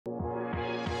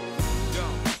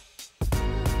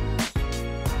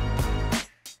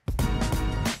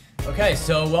Okay,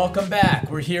 so welcome back.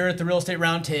 We're here at the Real Estate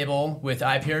Roundtable with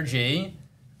IPRG.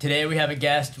 Today we have a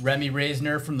guest, Remy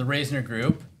Raisner from the Raisner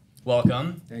Group.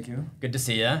 Welcome. Thank you. Good to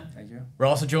see you. Thank you. We're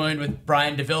also joined with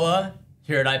Brian Davila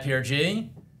here at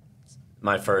IPRG.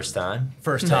 My first time.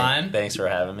 First time. Thanks for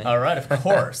having me. All right, of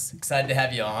course. Excited to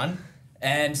have you on.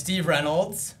 And Steve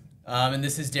Reynolds, and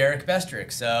this is Derek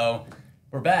Bestrick. So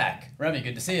we're back. Remy,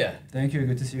 good to see you. Thank you.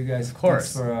 Good to see you guys. Of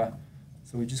course. Thanks for,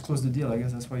 so we just closed the deal. I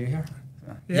guess that's why you're here.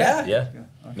 Yeah. Yeah.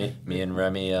 Okay. Me and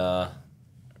Remy,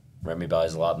 Remy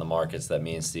buys a lot in the markets that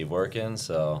me and Steve work in,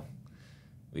 so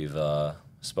we've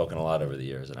spoken a lot over the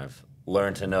years, and I've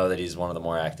learned to know that he's one of the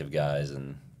more active guys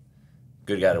and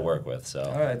good guy to work with. So.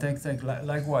 All right. Thanks.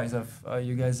 Likewise,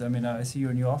 you guys. I mean, I see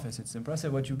your new office. It's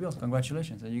impressive what you built.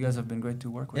 Congratulations. And you guys have been great to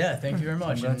work with. Yeah, thank you very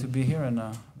much. I'm glad to be here, and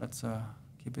let's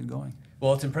keep it going.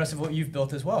 Well, it's impressive what you've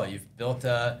built as well. You've built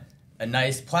a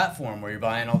nice platform where you're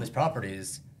buying all these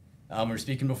properties. We were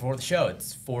speaking before the show.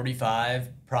 It's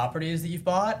 45 properties that you've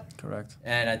bought. Correct.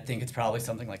 And I think it's probably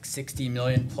something like 60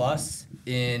 million plus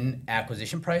in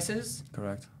acquisition prices.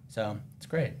 Correct. So it's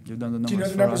great. You've done the numbers. Do you know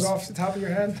the numbers off the top of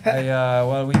your head?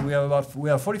 Well, we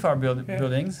have 45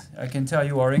 buildings. I can tell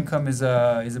you our income is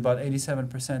about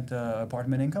 87%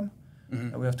 apartment income.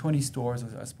 Mm-hmm. We have 20 stores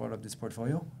as part of this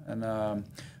portfolio, and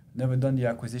never done the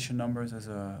acquisition numbers as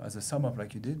a sum up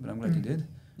like you did, but I'm glad you did.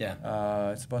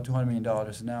 Yeah. It's about $200 million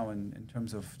now in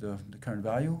terms of the current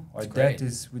value. Our That's debt great.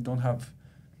 is, we don't have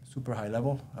super high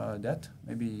level debt,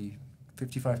 maybe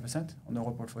 55% on the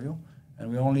whole portfolio.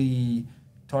 And we're only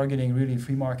targeting really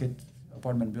free market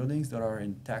apartment buildings that are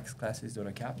in tax classes that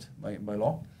are capped by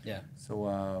law. Yeah.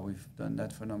 So we've done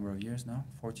that for a number of years now,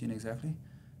 14 exactly.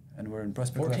 And we're in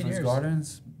Prospect 14 Reference years.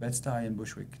 Gardens, Bed-Stuy, and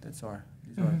Bushwick. These are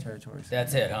our territories.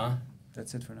 That's it, huh?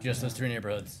 That's it for now. Just those three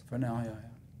neighborhoods. For now, yeah.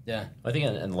 Yeah. I think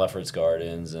in Lefferts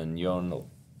Gardens, and you own one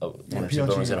or two PLG,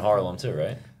 buildings in yeah. Harlem Harlem too,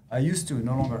 right? I used to,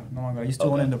 no longer. I used to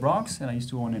own Okay. in the Bronx, and I used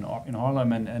to own in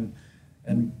Harlem, and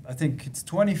I think it's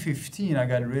 2015 I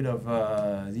got rid of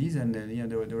these, and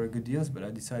they were good deals, but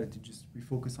I decided to just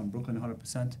refocus on Brooklyn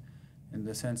 100%, in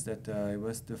the sense that it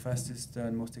was the fastest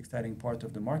and most exciting part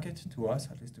of the market to us,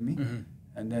 at least to me. Mm-hmm.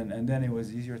 And then it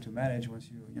was easier to manage once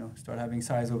you start having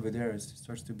size over there. It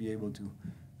starts to be able to.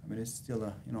 I mean, it's still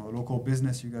a local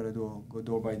business. You got to go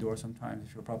door by door sometimes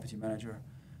if you're a property manager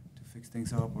to fix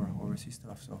things up or oversee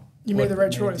stuff. So You made the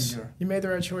right it choice. easier. You made the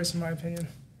right choice, in my opinion.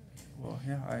 Well,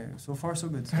 yeah. So far so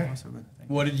good. So far so good. Thank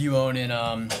you. What did you own in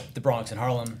the Bronx and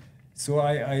Harlem? So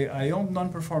I owned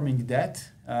non-performing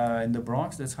debt in the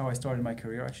Bronx. That's how I started my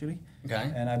career actually.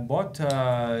 Okay. And I bought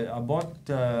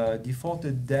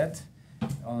defaulted debt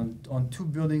on two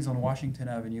buildings on Washington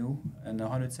Avenue and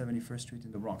 171st Street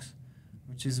in the Bronx,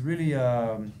 which is really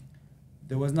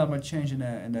there was not much change in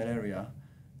that area.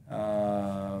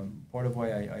 Part of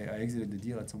why I exited the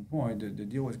deal at some point. The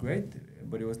deal was great,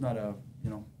 but it was not a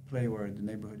play where the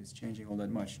neighborhood is changing all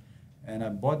that much. And I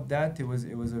bought that. It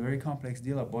was a very complex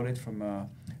deal. I bought it from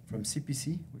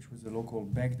CPC, which was a local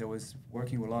bank that was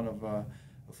working with a lot of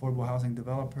affordable housing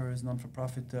developers,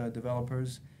 non-for-profit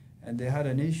developers. And they had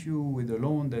an issue with a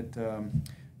loan that,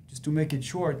 just to make it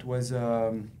short, was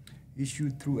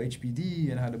issued through HPD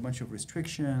and had a bunch of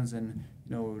restrictions and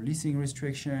leasing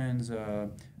restrictions,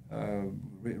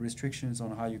 restrictions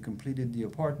on how you completed the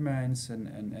apartments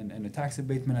and a tax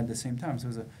abatement at the same time. So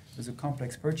it was a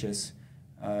complex purchase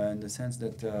in the sense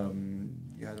that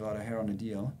you had a lot of hair on the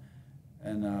deal.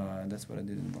 And that's what I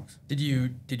did in the Bronx. Did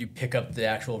you pick up the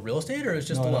actual real estate, or it was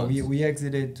just the No, loans? we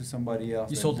exited to somebody else.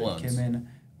 You sold that loans. Came in.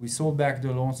 We sold back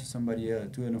the loans to somebody,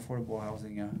 to an affordable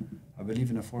housing, I believe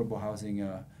an affordable housing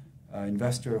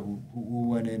investor who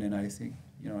went in, and I think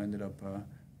ended up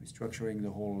restructuring the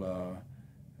whole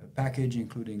package,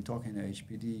 including talking to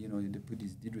HPD. They put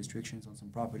these deed restrictions on some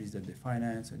properties that they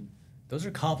finance, and Those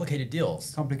are complicated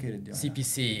deals. complicated deal.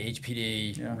 CPC,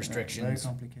 HPD, Yeah, restrictions. very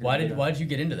complicated. Why did you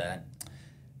get into that?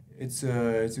 It's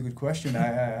a good question.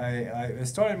 I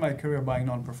started my career buying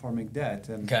non-performing debt,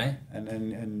 and Okay.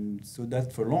 and so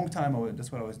that for a long time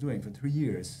that's what I was doing for 3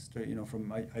 years.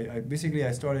 From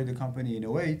I started the company in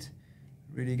 2008,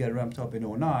 really got ramped up in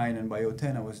 2009, and by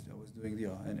 2010 I was doing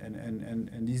deal.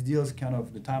 And these deals kind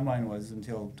of the timeline was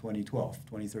until 2012,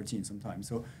 2013 sometimes.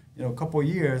 So a couple of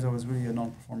years I was really a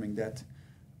non-performing debt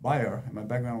buyer, and my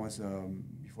background was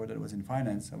before that was in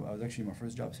finance. I was actually my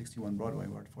first job 61 Broadway,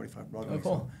 or 45 Broadway. Oh,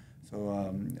 cool. So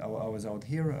I was out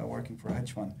here working for a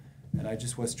hedge fund, and I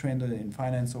just was trained in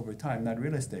finance over time, not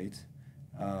real estate,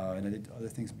 and I did other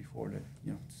things before that,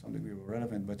 to some degree were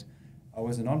relevant. But I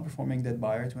was a non-performing debt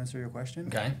buyer, to answer your question.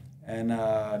 Okay. And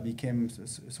I became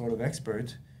sort of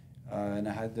expert, and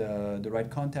I had the right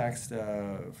contacts.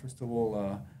 First of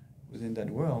all, within that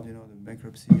world, you know, the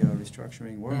bankruptcy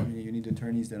restructuring world, you need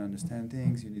attorneys that understand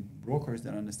things, you need brokers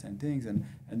that understand things, and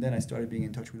then I started being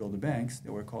in touch with all the banks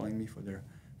that were calling me for their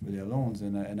loans,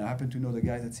 and I happened to know the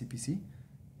guys at CPC,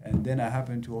 and then I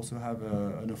happened to also have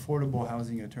an affordable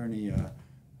housing attorney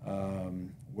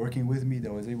working with me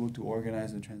that was able to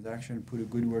organize the transaction, put a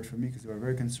good word for me because they were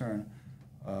very concerned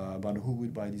about who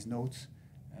would buy these notes,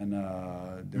 and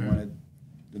they wanted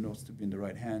the notes to be in the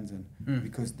right hands, and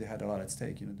because they had a lot at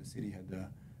stake, you know, the city had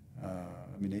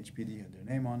HPD had their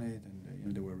name on it, and you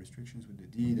know, there were restrictions with the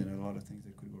deed and a lot of things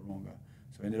that could go wrong.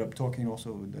 So I ended up talking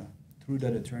also with through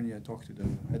that attorney. I talked to the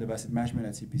head of asset management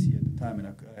at CPC at the time, and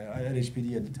I had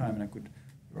HPD at the time, and I could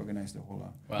organize the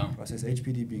whole process.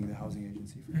 HPD being the housing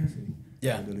agency for the city,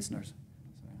 for the listeners.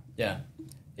 So, yeah.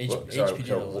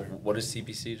 What is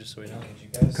CPC, just so we know?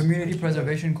 Community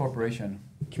Preservation Corporation.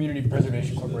 Community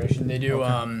Preservation Corporation. They do.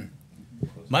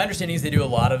 My understanding is they do a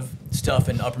lot of stuff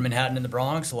in Upper Manhattan and the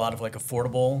Bronx. A lot of like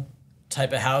affordable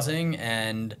type of housing,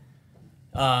 and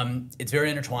it's very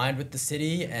intertwined with the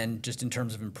city, and just in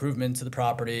terms of improvements to the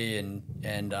property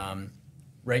and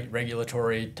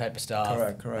regulatory type of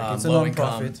stuff. Correct. It's a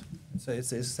non-profit. So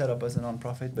it's set up as a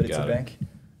non-profit, but it's a bank.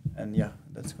 And yeah,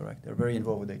 that's correct. They're very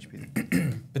involved with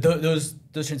HPD. But those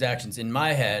transactions, in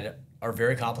my head, are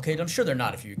very complicated. I'm sure they're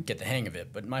not if you get the hang of it,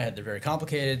 but in my head, they're very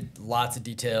complicated, lots of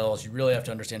details. You really have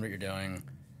to understand what you're doing.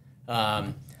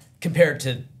 Compared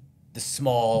to the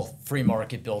small free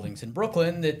market buildings in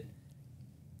Brooklyn that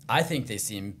I think they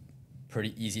seem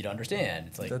pretty easy to understand.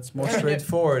 It's like that's more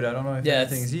straightforward. I don't know if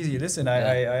anything's easy. Listen,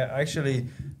 I actually,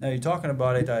 now you're talking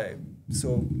about it,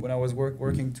 so when I was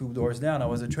working 2 doors down, I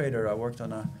was a trader. I worked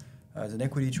on as an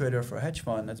equity trader for a hedge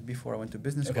fund. That's before I went to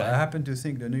business school. I happen to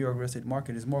think the New York real estate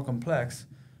market is more complex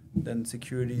than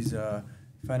securities,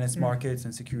 finance markets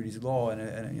and securities law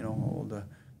and you know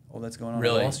all that's going on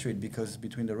on Wall Street, because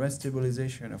between the rent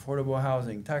stabilization, affordable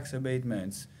housing, tax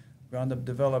abatements, ground up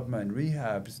development,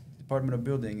 rehabs, Department of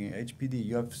Building, HPD,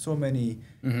 you have so many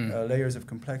layers of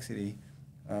complexity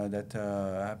that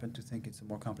I happen to think it's a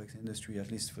more complex industry, at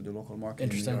least for the local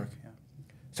market in New York. Yeah.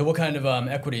 So what kind of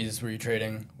equities were you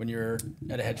trading when you were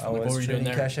at a hedge fund? I was what were you doing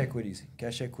there? Cash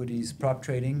equities, prop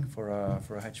trading for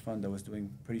a hedge fund that was doing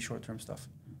pretty short-term stuff.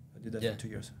 I did that for 2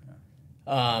 years.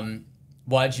 Yeah.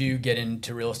 Why'd you get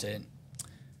into real estate?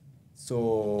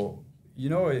 So, you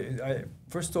know,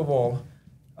 first of all,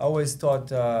 I always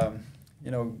thought,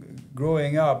 you know,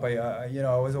 growing up, I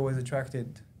was always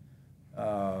attracted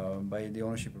by the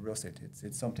ownership of real estate.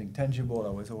 It's something tangible. I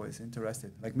was always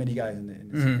interested, like many guys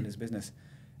in this business.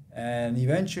 And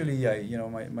eventually,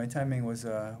 my timing was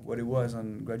what it was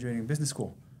on graduating business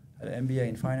school. I had an MBA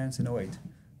in finance in 2008.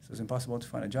 So it was impossible to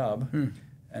find a job.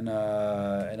 And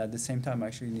at the same time, I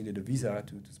actually needed a visa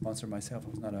to sponsor myself. I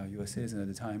was not a U.S. citizen at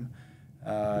the time.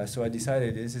 So I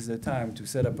decided this is the time to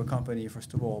set up a company,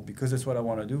 first of all, because that's what I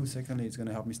want to do. Secondly, it's going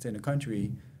to help me stay in the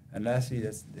country. And lastly,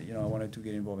 I wanted to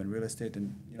get involved in real estate.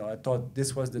 And, I thought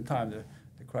this was the time. The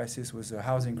crisis was a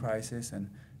housing crisis, and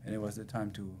it was the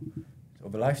time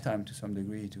of a lifetime to some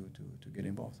degree to get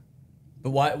involved.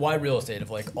 But why real estate of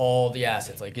like all the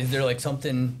assets? Like, is there like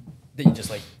something that you just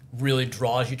like really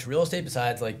draws you to real estate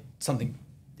besides like something?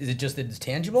 Is it just that it's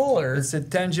tangible, or it's a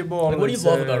tangible? Like, what do you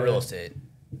love about real estate?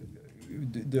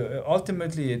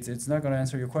 Ultimately, it's not going to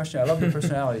answer your question. I love the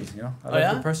personalities. I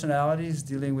love the personalities,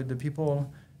 dealing with the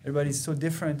people. Everybody's so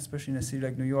different, especially in a city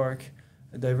like New York.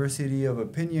 A diversity of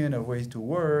opinion, of ways to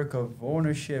work, of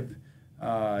ownership.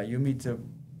 You meet a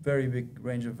very big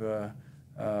range of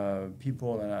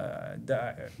people, and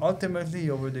ultimately,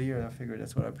 over the years, I figured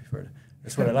that's what I preferred.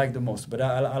 That's what I like the most. But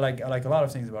I like a lot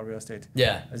of things about real estate.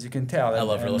 Yeah, as you can tell. I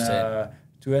love real estate.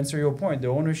 To answer your point, the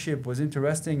ownership was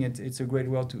interesting. It's a great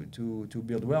way to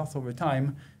build wealth over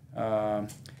time.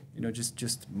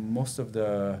 Just most of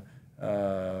the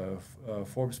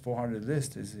Forbes 400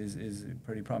 list is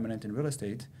pretty prominent in real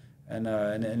estate, and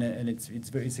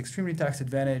it's extremely tax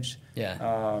advantaged.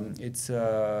 Yeah. It's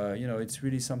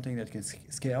really something that can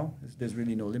scale. There's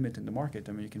really no limit in the market.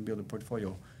 I mean, you can build a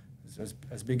portfolio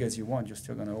as big as you want. You're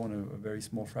still going to own a very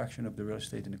small fraction of the real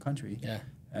estate in the country. Yeah.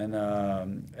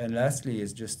 And lastly,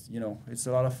 it's just it's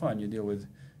a lot of fun. You deal with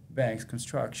banks,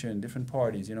 construction, different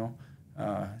parties.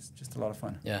 It's just a lot of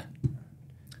fun. Yeah.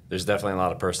 There's definitely a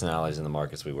lot of personalities in the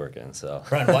markets we work in. So,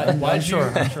 Brian, why'd you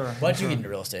get into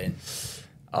real estate?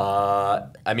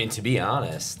 I mean, to be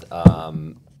honest,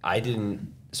 I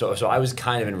didn't. So I was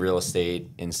kind of in real estate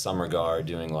in some regard,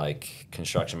 doing like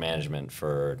construction management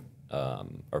for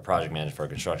or project management for a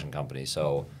construction company.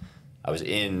 So I was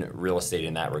in real estate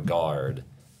in that regard,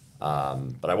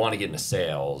 but I want to get into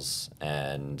sales,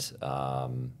 and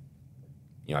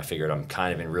I figured I'm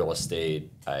kind of in real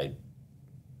estate. I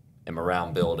am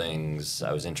around buildings.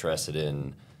 I was interested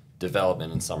in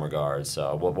development in some regards. So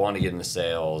I wanted to get into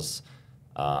sales.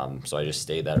 So I just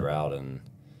stayed that route, and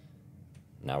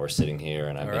now we're sitting here,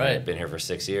 and I've been here for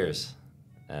 6 years.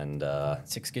 And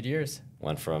 6 good years.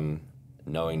 Went from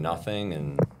knowing nothing,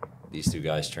 and these two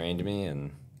guys trained me,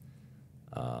 and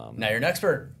now you're an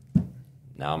expert.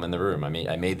 now I'm in the room. I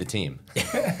made the team.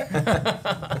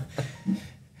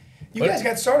 You guys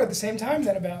got started at the same time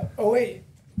then, about 08.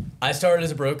 I started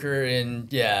as a broker in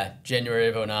January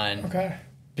of 09. Okay.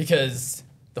 Because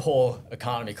the whole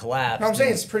economy collapsed. No, I'm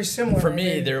saying it's pretty similar. For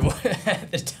me,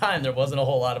 at the time there wasn't a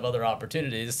whole lot of other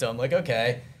opportunities, so I'm like,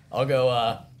 okay, I'll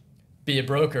go be a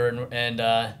broker and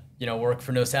work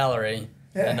for no salary.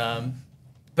 Yeah. And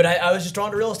but I was just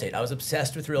drawn to real estate. I was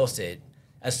obsessed with real estate.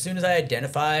 As soon as I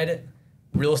identified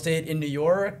real estate in New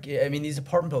York, I mean, these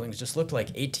apartment buildings just looked like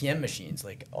ATM machines,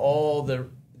 like all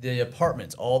the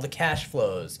apartments, all the cash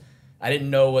flows. I didn't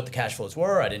know what the cash flows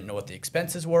were. I didn't know what the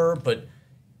expenses were, but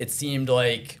it seemed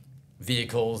like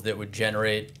vehicles that would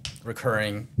generate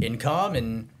recurring income,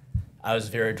 and I was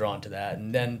very drawn to that.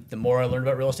 And then the more I learned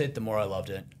about real estate, the more I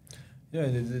loved it. Yeah,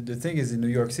 the thing is, in New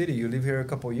York City, you live here a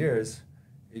couple of years,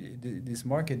 this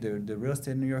market, the real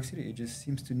estate in New York City, it just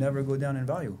seems to never go down in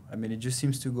value. I mean, it just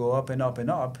seems to go up and up and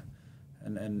up.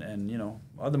 And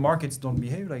other markets don't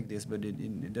behave like this, but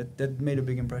that made a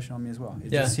big impression on me as well.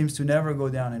 It just seems to never go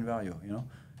down in value,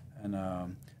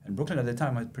 And Brooklyn at the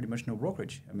time had pretty much no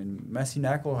brokerage. I mean, Massey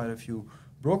Knackle had a few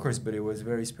brokers, but it was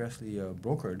very sparsely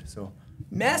brokered. So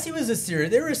Massey was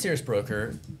they were a serious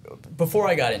broker before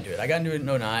I got into it. I got into it in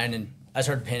 09, and I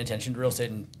started paying attention to real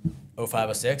estate in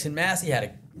 05, 06, and Massey had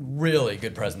a really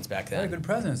good presence back then. had a good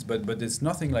presence, but it's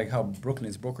nothing like how Brooklyn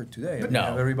is brokered today. I mean, no.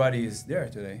 how everybody is there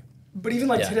today. But even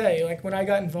today, like when I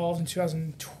got involved in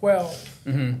 2012,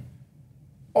 Mm-hmm.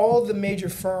 all the major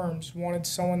firms wanted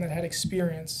someone that had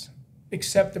experience,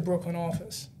 except the Brooklyn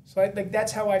office. So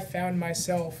that's how I found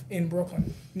myself in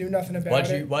Brooklyn. Knew nothing about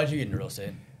it. Why'd you get into real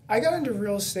estate? I got into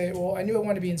real estate. Well, I knew I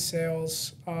wanted to be in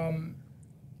sales, and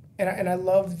I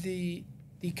loved the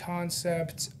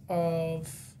concept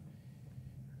of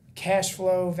cash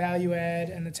flow, value add,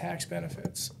 and the tax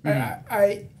benefits.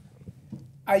 Mm-hmm.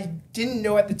 I didn't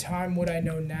know at the time what I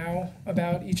know now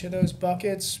about each of those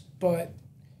buckets, but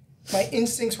my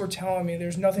instincts were telling me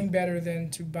there's nothing better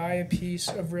than to buy a piece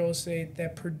of real estate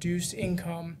that produced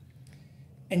income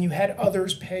and you had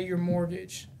others pay your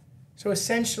mortgage. So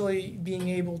essentially being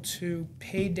able to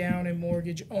pay down a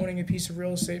mortgage, owning a piece of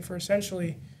real estate for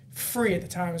essentially free at the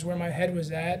time is where my head was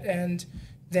at, and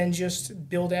then just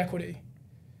build equity.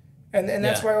 And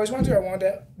that's why I always wanted to. I wanted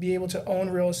to be able to own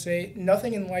real estate.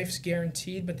 Nothing in life's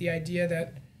guaranteed, but the idea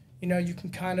that, you can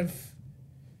kind of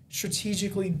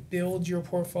strategically build your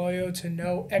portfolio to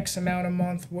know X amount a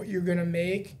month what you're going to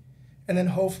make, and then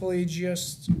hopefully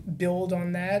just build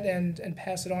on that and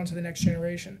pass it on to the next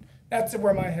generation. That's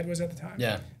where my head was at the time.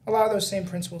 Yeah. A lot of those same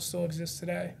principles still exist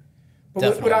today.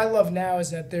 But what I love now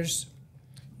is that there's,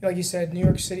 like you said, New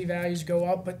York City values go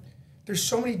up, but there's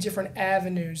so many different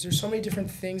avenues. There's so many different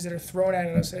things that are thrown at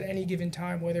us at any given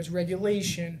time, whether it's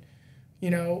regulation,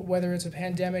 whether it's a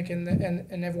pandemic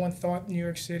and everyone thought New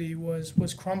York City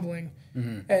was crumbling.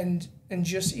 Mm-hmm. And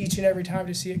just each and every time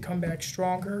to see it come back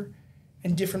stronger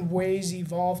and different ways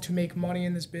evolve to make money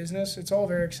in this business, it's all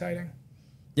very exciting.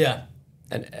 Yeah.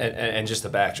 And just to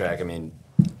backtrack, I mean,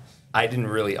 I didn't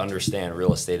really understand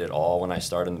real estate at all when I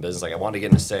started in the business. Like, I wanted to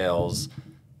get into sales,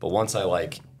 but once I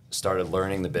started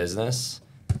learning the business,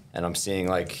 and I'm seeing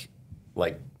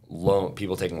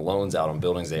people taking loans out on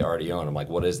buildings they already own. I'm like,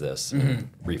 what is this?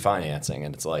 Mm-hmm. Refinancing,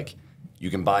 and it's like, you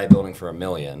can buy a building for $1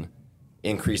 million,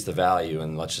 increase the value,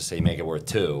 and let's just say make it worth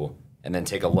 $2 million, and then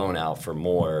take a loan out for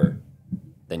more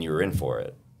than you were in for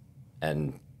it,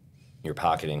 and you're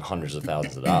pocketing hundreds of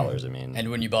thousands of dollars. I mean,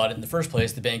 and when you bought it in the first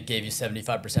place, the bank gave you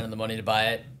 75% of the money to buy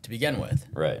it to begin with.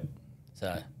 right.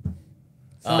 So,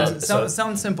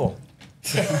 Sounds simple.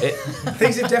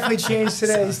 Things have definitely changed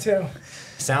today's too.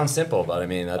 Sounds simple, but I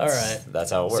mean,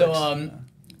 that's how it works.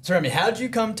 So Remy, how did you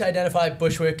come to identify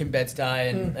Bushwick and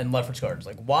Bed-Stuy and Lefferts Gardens?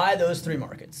 Like, why those three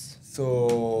markets?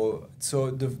 So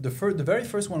the very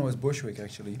first one was Bushwick,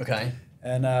 actually. Okay.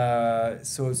 And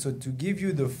so to give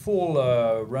you the full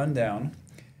rundown,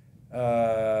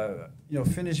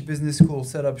 finished business school,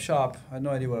 set up shop. I had no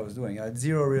idea what I was doing. I had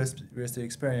zero real estate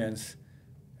experience.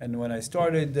 And when I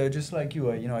started, just like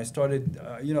you, I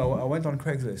went on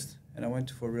Craigslist and I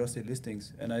went for real estate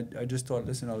listings. And I just thought,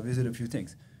 listen, I'll visit a few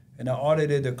things. And I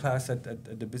audited a class at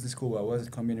the business school where I was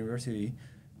at Columbia University.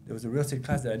 There was a real estate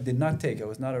class that I did not take. I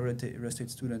was not a real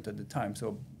estate student at the time.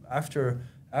 So after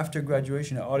after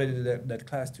graduation, I audited that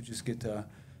class to just get a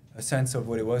sense of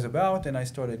what it was about, and I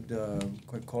started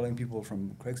calling people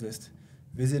from Craigslist,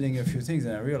 visiting a few things,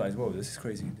 and I realized, whoa, this is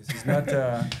crazy. This is not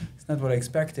it's not what I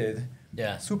expected.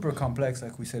 Yeah. Super complex,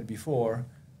 like we said before.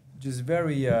 Just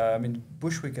very,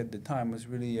 Bushwick at the time was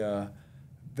really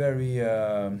very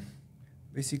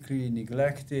basically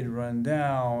neglected, run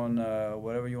down,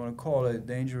 whatever you want to call it,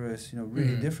 dangerous,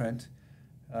 really different.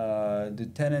 The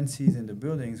tenancies in the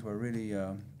buildings were really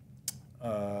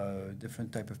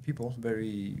different type of people,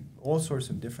 all sorts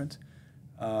of different.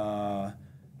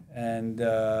 And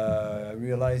I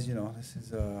realized, this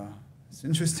is it's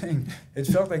interesting. It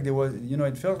felt like there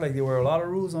were a lot of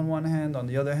rules on one hand. On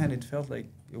the other hand, it felt like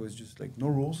it was just like no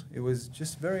rules. It was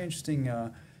just very interesting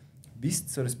beast,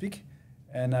 so to speak.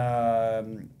 And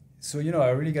so, I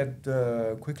really got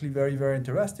quickly very, very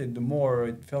interested. The more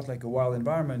it felt like a wild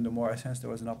environment, the more I sensed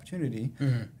there was an opportunity.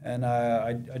 Mm-hmm. And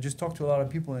I just talked to a lot of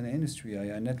people in the industry.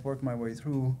 I networked my way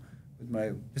through with my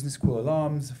business school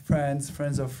alums,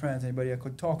 friends of friends, anybody I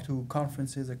could talk to,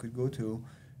 conferences I could go to.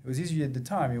 It was easy at the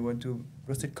time. You went to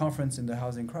real estate conference in the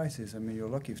housing crisis. I mean, you're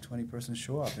lucky if 20 persons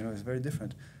show up. It's very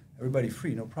different. Everybody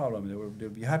free, no problem. They'll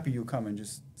be happy you come and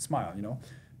just smile,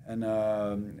 And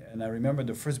I remember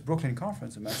the first Brooklyn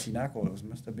conference at knack. It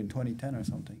must have been 2010 or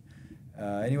something.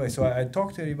 Anyway, so I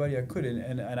talked to anybody I could,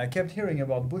 and I kept hearing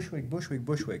about Bushwick.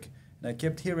 And I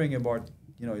kept hearing about,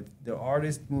 the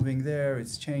artist moving there,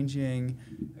 it's changing.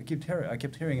 I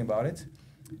kept hearing about it.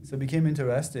 So I became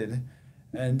interested.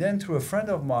 And then through a friend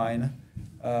of mine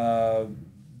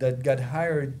that got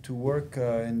hired to work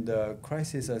in the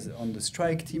crisis on the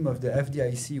strike team of the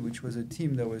FDIC, which was a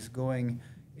team that was going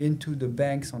into the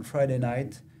banks on Friday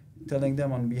night, telling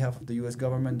them on behalf of the U.S.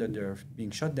 government that they're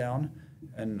being shut down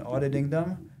and auditing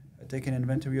them, taking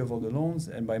inventory of all the loans,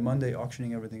 and by Monday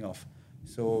auctioning everything off.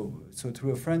 So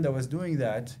through a friend that was doing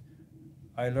that,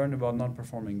 I learned about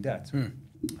non-performing debt. I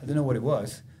didn't know what it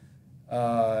was.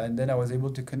 And then I was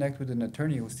able to connect with an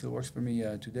attorney who still works for me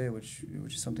today, which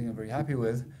is something I'm very happy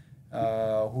with,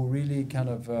 who really kind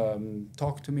of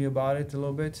talked to me about it a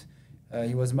little bit.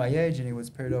 He was my age, and he was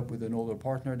paired up with an older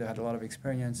partner that had a lot of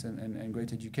experience and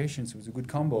great education, so it was a good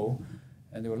combo.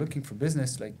 And they were looking for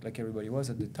business like everybody was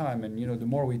at the time. And the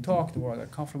more we talked, the more I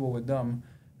got comfortable with them.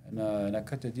 And I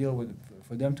cut a deal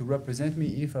for them to represent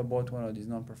me if I bought one of these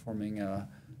non-performing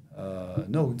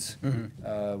notes,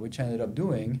 which I ended up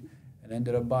doing. And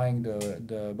ended up buying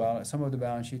some of the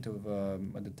balance sheet of,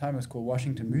 at the time it was called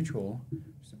Washington Mutual.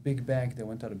 It's a big bank that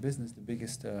went out of business, the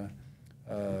biggest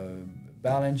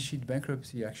balance sheet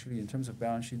bankruptcy, actually, in terms of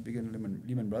balance sheet, bigger than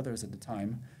Lehman Brothers at the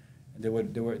time. And they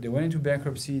went into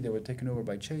bankruptcy. They were taken over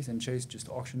by Chase, and Chase just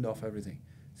auctioned off everything.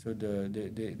 So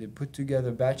they put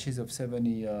together batches of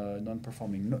 70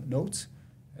 non-performing notes,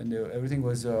 and everything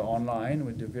was online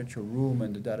with the virtual room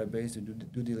and the database to do the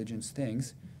due diligence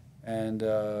things. And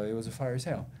it was a fire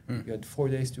sale. You had 4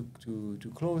 days to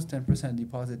close, 10%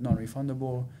 deposit,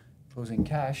 non-refundable, closing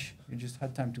cash. You just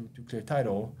had time to clear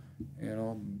title,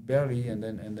 barely, and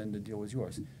then the deal was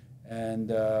yours.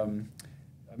 And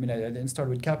I didn't start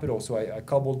with capital, so I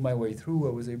cobbled my way through.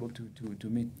 I was able to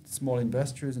meet small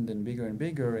investors, and then bigger and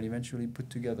bigger, and eventually put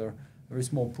together a very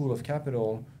small pool of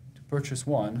capital to purchase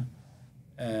one.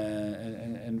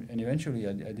 And eventually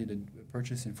I did a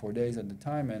purchase in 4 days at the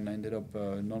time, and I ended up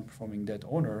a non-performing debt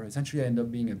owner. Essentially, I ended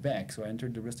up being a bank. So I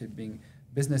entered the real estate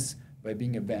business by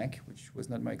being a bank, which was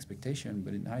not my expectation,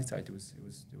 but in hindsight, it was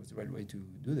the right way to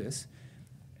do this.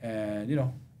 And you're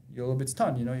a little bit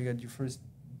stunned. You got your first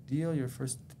deal, your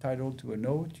first title to a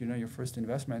note, your first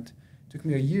investment. It took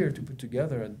me a year to put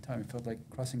together. At the time, it felt like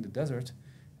crossing the desert.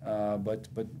 But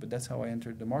that's how I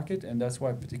entered the market, and that's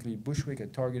why particularly Bushwick, I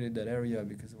targeted that area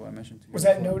because of what I mentioned to you. Was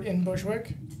that note in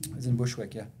Bushwick? It was in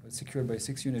Bushwick, yeah. It was secured by a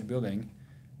 6-unit building.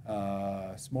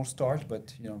 Small start,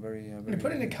 but very. To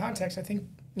put it into context, I think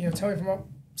tell me from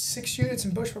 6 units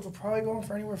in Bushwick were probably going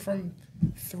for anywhere from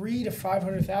 $300,000 to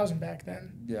 $500,000 back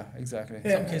then. Yeah, exactly.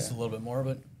 In some cases a little bit more,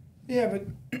 but. Yeah, but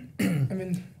I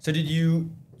mean. So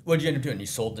what did you end up doing? You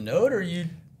sold the note, or you?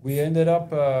 We ended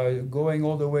up going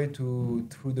all the way through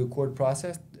the court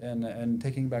process and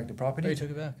taking back the property. Oh, you took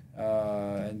it back.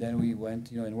 And then we went,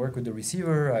 and worked with the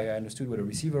receiver. I understood what a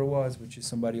receiver was, which is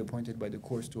somebody appointed by the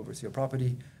courts to oversee a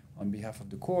property on behalf of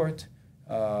the court.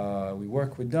 We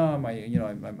worked with them. I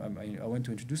went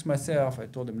to introduce myself. I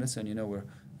told them, listen,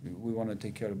 we want to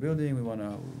take care of the building. We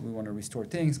want to restore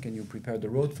things. Can you prepare the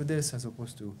road for this, as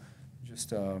opposed to just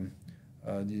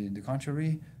the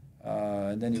contrary?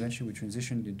 And then eventually we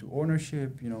transitioned into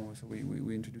ownership, so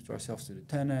we introduced ourselves to the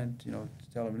tenant, to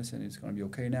tell them, listen, it's going to be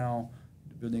okay now.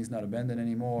 The building's not abandoned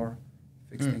anymore.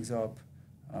 Fix things up.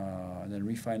 and then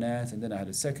refinance, and then I had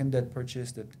a second debt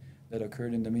purchase that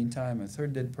occurred in the meantime, a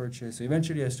third debt purchase. So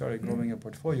eventually I started growing a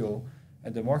portfolio,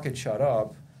 and the market shot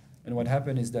up. And what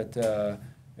happened is that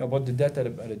I bought the debt at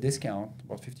a discount,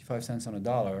 about 55 cents on a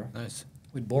dollar. Nice.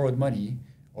 We borrowed money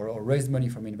or raised money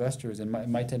from investors, and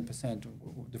my 10%.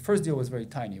 The first deal was very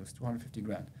tiny; it was 250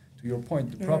 grand. To your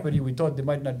point, the property we thought they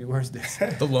might not be worth this.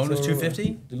 The loan was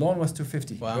 250. The loan was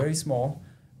 250. Wow. Very small,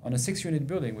 on a 6-unit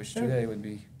building, which today would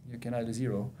be you can add a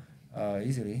zero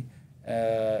easily.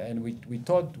 And we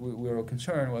thought we were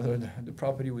concerned whether the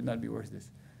property would not be worth this.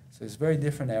 So it's a very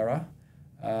different era.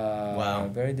 Wow.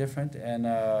 Very different,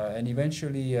 and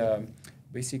eventually,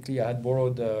 basically, I had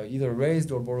borrowed either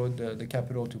raised or borrowed the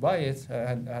capital to buy it. I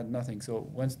had nothing. So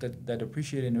once that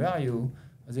appreciated in value,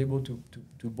 I was able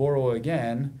to borrow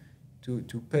again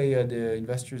to pay the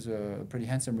investors a pretty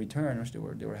handsome return, which they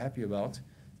were happy about,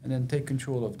 and then take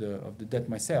control of the debt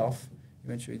myself.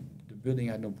 Eventually, the building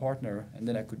had no partner, and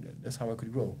then that's how I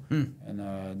could grow. And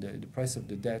the price of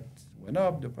the debt went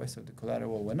up, the price of the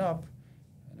collateral went up.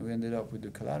 We ended up with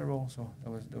the collateral, so that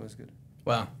was good.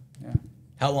 Wow. Yeah.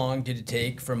 How long did it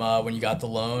take from when you got the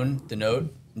loan, the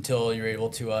note, until you were able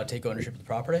to take ownership of the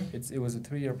property? It was a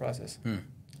 3-year process.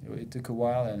 It took a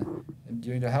while, and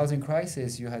during the housing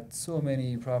crisis, you had so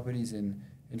many properties in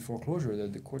foreclosure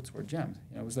that the courts were jammed.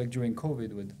 It was like during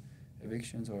COVID with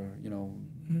evictions or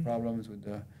problems with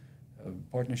the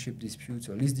partnership disputes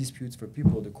or lease disputes for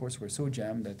people. The courts were so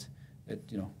jammed that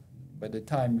by the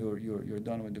time you're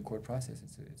done with the court process,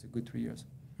 it's a good 3 years.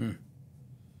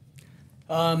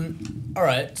 All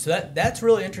right, so that's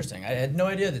really interesting. I had no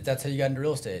idea that's how you got into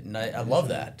real estate, and I love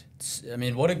that.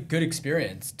 What a good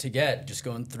experience to get just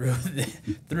going through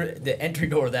the entry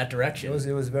door that direction.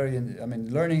 It was very.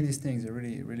 Learning these things are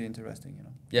really really interesting.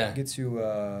 Yeah, it gets you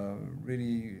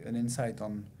really an insight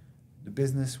on the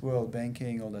business world,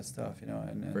 banking, all that stuff.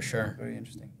 And for sure, very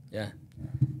interesting. Yeah.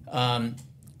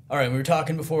 All right, we were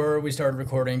talking before we started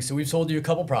recording. So we've sold you a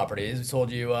couple properties. We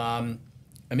sold you a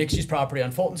mixed-use property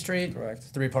on Fulton Street. Correct.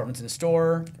 3 apartments in a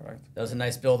store. Correct. That was a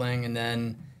nice building. And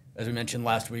then, as we mentioned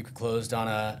last week, we closed on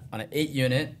an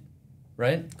 8-unit,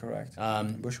 right? Correct.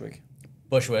 Bushwick.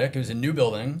 Bushwick. It was a new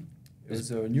building. It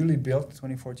was a newly built,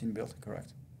 2014 built.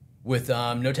 Correct. With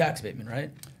no tax abatement,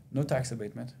 right? No tax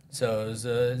abatement. So it was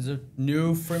a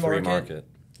new free market.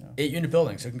 8-unit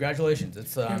building. So congratulations.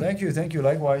 It's Thank you.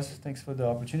 Likewise. Thanks for the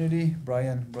opportunity.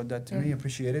 Brian brought that to me.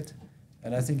 Appreciate it.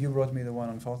 And I think you brought me the one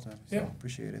on Fulton. So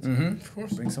appreciate it. Of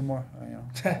course. Bring some more.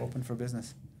 Open for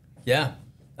business. Yeah.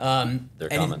 They're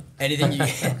coming. Anything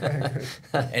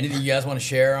you guys want to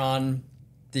share on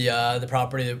the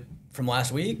property from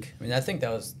last week? I think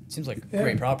seems like a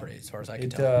great property as far as I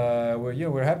can tell.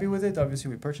 We're happy with it.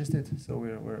 Obviously, we purchased it, so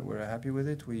we're happy with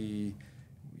it. We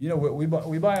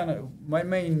buy on my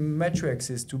main metrics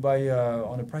is to buy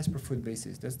on a price per foot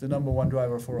basis. That's the number one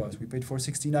driver for us. We paid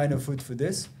 $469 a foot for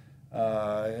this,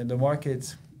 and the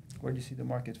market. Where do you see the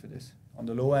market for this? On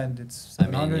the low end, it's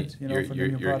 $700. For the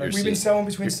new product. We've been selling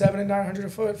between $700 and $900 a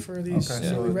foot for these. Okay,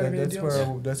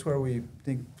 so that's where we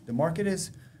think the market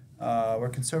is. We're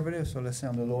conservative, so let's say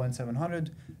on the low end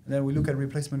 700, and then we look at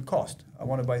replacement cost. I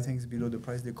want to buy things below the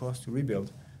price they cost to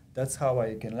rebuild. That's how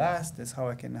I can last. That's how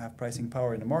I can have pricing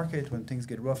power in the market. When things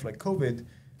get rough like COVID,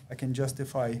 I can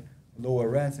justify lower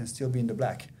rents and still be in the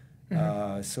black.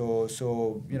 So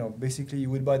basically you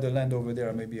would buy the land over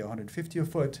there maybe 150 a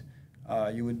foot.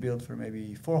 You would build for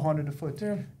maybe 400 a foot.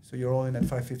 Yeah. So you're all in at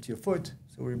 550 a foot.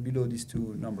 So we're below these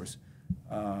two numbers.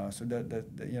 So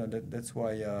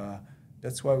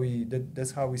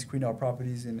that's how we screen our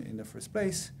properties in the first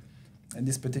place. And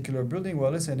this particular building,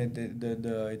 well, listen,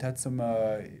 it had some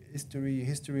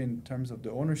history in terms of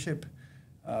the ownership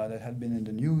that had been in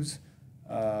the news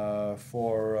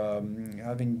for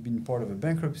having been part of a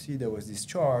bankruptcy that was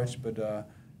discharged. But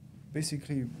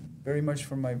basically, very much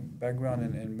from my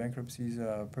background in bankruptcies,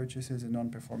 purchases, and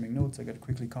non-performing notes, I got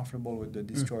quickly comfortable with the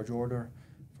discharge order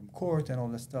from court and all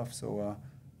that stuff. So.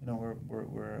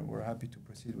 We're happy to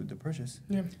proceed with the purchase.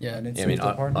 Yeah. And it's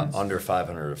under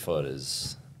 500 a foot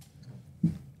is.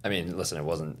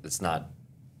 Listen, it's not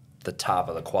the top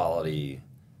of the quality,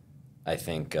 I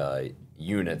think,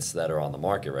 units that are on the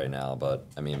market right now. But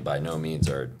by no means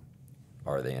are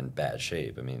they in bad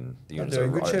shape. The units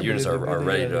are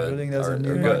ready to are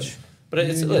good. But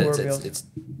it's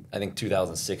I think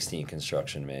 2016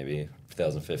 construction, maybe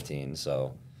 2015.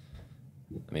 So.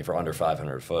 For under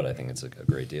 500 a foot, I think it's a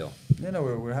great deal.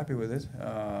 We're happy with it.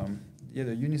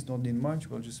 The units don't need much.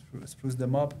 We'll just spruce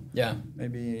them up. Yeah.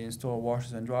 Maybe install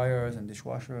washers and dryers and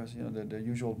dishwashers. The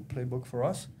usual playbook for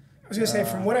us. I was gonna say,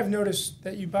 from what I've noticed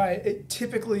that you buy,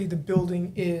 typically the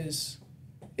building is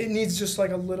it needs just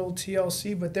like a little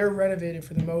TLC, but they're renovated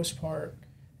for the most part,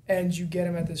 and you get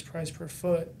them at this price per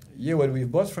foot. Yeah, what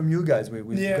we've bought from you guys,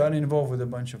 we've gotten involved with a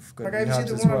bunch of good Like I've seen rehabs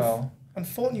the as one well. on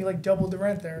Fulton, you like doubled the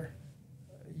rent there.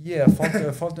 Yeah,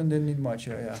 Fulton didn't need much.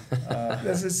 Yeah.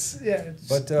 This is it's,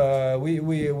 But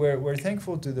we're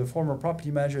thankful to the former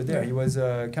property manager there. Yeah. He was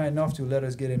kind enough to let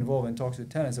us get involved and talk to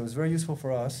tenants. It was very useful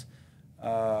for us.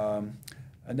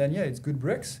 And then it's good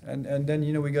bricks. And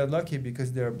then we got lucky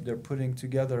because they're putting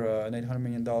together an $800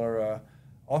 million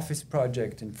office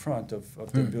project in front of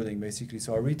the building basically.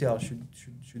 So our retail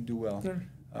should do well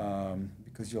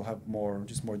because you'll have more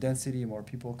density, more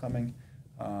people coming.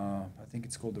 I think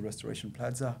it's called the Restoration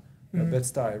Plaza,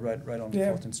 Bed-Stuy, right on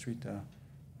Fulton Street.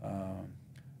 We're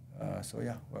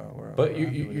But happy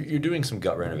with it. you're doing some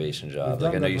gut renovation jobs. We've Like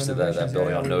I done know gut you said that renovations,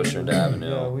 building on Nostrand Avenue.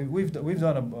 Yeah, we've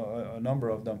done a number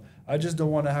of them. I just don't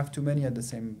want to have too many at the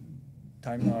same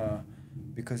time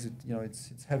because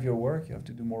it's heavier work. You have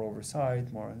to do more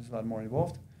oversight. There's a lot more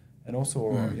involved, and also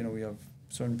we have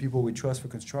certain people we trust for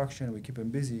construction. We keep them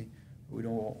busy. We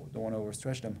don't want to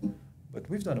overstretch them. But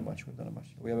we've done a bunch.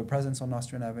 We have a presence on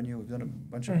Nostrand Avenue. We've done a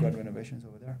bunch of gut renovations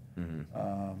over there.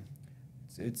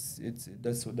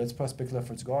 That's Prospect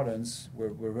Lefferts Gardens.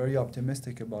 We're very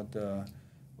optimistic about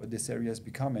what this area is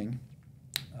becoming.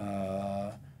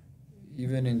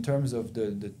 Even in terms of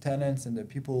the tenants and the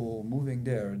people moving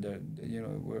there,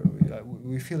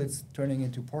 we feel it's turning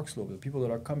into Park Slope. The people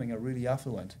that are coming are really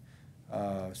affluent.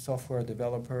 Software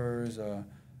developers,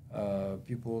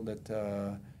 people that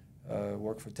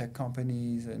work for tech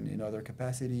companies and in other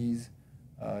capacities.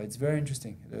 It's very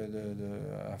interesting.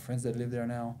 The friends that live there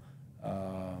now.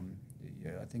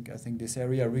 I think this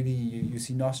area really. You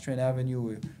see Nostrand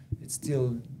Avenue. It's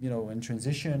still in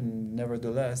transition.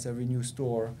 Nevertheless, every new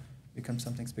store becomes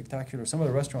something spectacular. Some of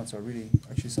the restaurants are really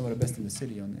actually some of the best in the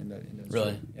city in that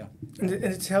Really? street. Yeah. and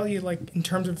to tell you, like in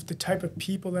terms of the type of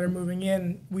people that are moving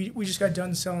in, we just got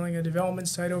done selling a development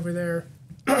site over there.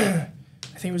 I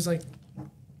think it was like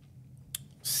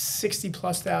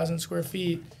 60,000+ square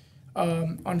feet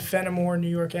on Fenimore, New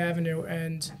York Avenue,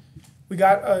 and we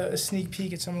got a sneak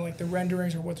peek at some of like the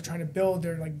renderings or what they're trying to build.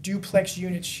 They're like duplex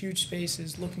units, huge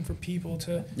spaces, looking for people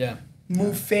to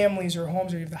move families or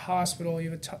homes. Or you have the hospital.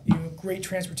 You have great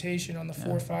transportation on the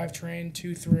 4-5 train,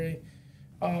 2-3.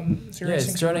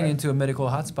 It's turning into a medical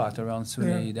hotspot around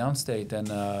SUNY downstate, and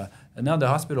now the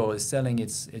hospital is selling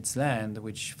its land,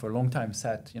 which for a long time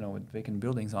sat with vacant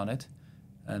buildings on it,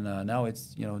 and now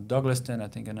it's Douglaston I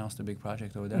think announced a big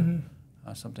project over there,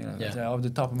 something like that. Off the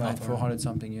top of my head, 400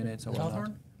 something units or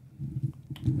whatnot.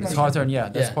 It's Hawthorne,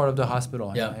 that's part of the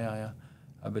hospital. Yeah,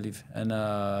 I believe, and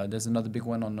there's another big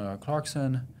one on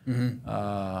Clarkson.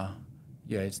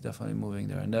 It's definitely moving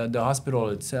there, and the hospital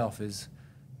itself is.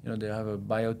 They have a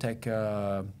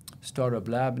biotech startup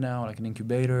lab now, like an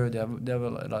incubator. They have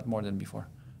a lot more than before.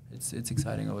 It's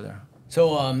exciting over there.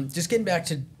 So just getting back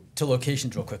to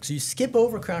locations real quick. So you skip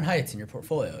over Crown Heights in your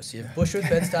portfolio. So you have Bushwick,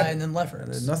 Bed-Stuy, and then Lefferts.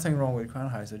 There's nothing wrong with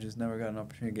Crown Heights. I just never got an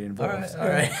opportunity to get involved. All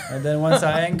right. And then once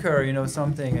I anchor,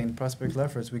 something in Prospect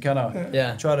Lefferts, we kind of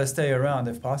try to stay around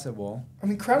if possible. I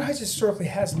mean, Crown Heights historically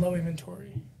has low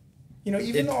inventory.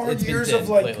 Even our it's been years thin of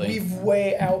like lately. we've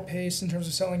way outpaced in terms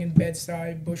of selling in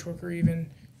Bed-Stuy, Bushwick, or even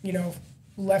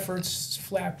Lefferts,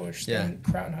 Flatbush than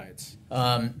Crown Heights.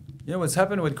 What's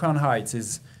happened with Crown Heights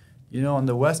is, on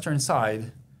the western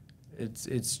side,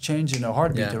 it's changed in a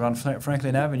heartbeat around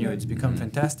Franklin Avenue. It's become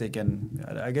fantastic, and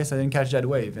I guess I didn't catch that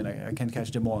wave, and I can't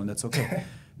catch them all, and that's okay.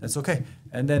 That's okay.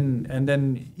 And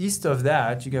then east of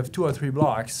that, you have 2 or 3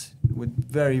 blocks with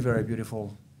very, very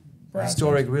beautiful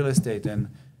historic real estate, and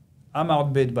I'm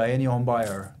outbid by any home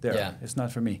buyer there. Yeah. It's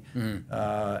not for me.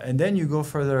 And then you go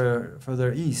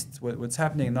further east. What's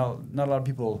happening now, not a lot of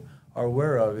people are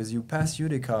aware of, is you pass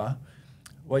Utica.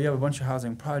 Well, you have a bunch of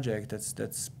housing projects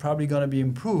that's probably going to be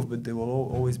improved, but there will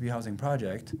always be housing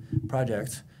projects.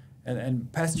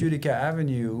 And past Utica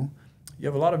Avenue, you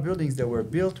have a lot of buildings that were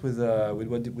built with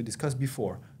what we discussed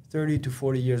before, 30 to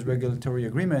 40 years regulatory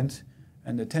agreement,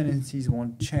 and the tenancies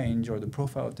won't change, or the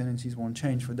profile of tenancies won't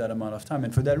change for that amount of time,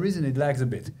 and for that reason it lags a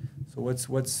bit. So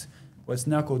what's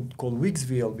now called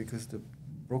Wicksville, because the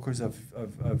brokers have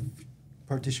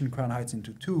partitioned Crown Heights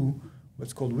into 2.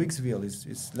 What's called Wicksville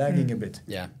is lagging a bit.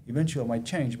 Yeah. Eventually it might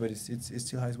change, but it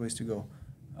still has ways to go.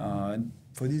 And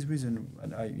for this reason,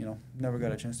 I never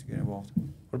got a chance to get involved.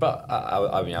 What about?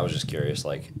 I was just curious,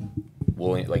 like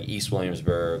East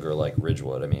Williamsburg or like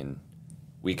Ridgewood. I mean,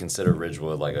 we consider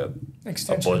Ridgewood like a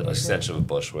extension of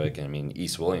Bushwick. And I mean,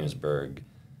 East Williamsburg,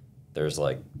 there's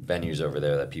like venues over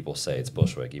there that people say it's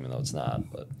Bushwick, even though it's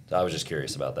not. But I was just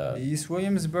curious about that. East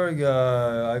Williamsburg,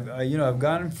 I've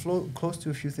gotten close to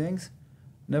a few things.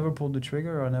 Never pulled the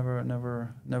trigger or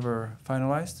never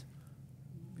finalized.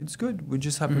 It's good. We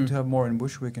just happen to have more in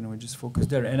Bushwick, and we just focus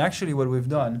there. And actually, what we've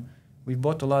done, we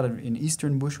bought a lot in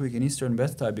Eastern Bushwick and Eastern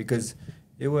Bed-Stuy because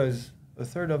it was a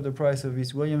third of the price of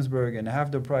East Williamsburg and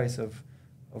half the price of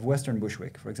Western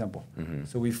Bushwick, for example.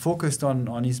 So we focused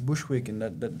on East Bushwick, and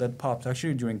that popped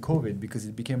actually during COVID because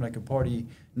it became like a party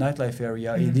nightlife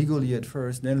area, illegally at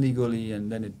first, then legally,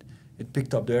 and then it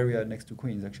picked up the area next to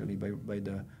Queens actually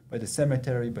by the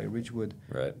cemetery, by Ridgewood.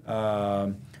 Right.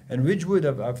 And Ridgewood,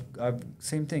 I've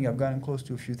same thing. I've gotten close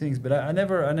to a few things, but I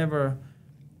never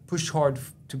pushed hard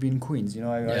to be in Queens.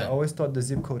 I always thought the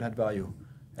zip code had value,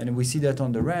 and we see that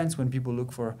on the rents when people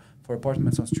look for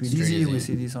apartments on Street Easy. We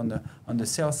see this on the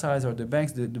sale size or the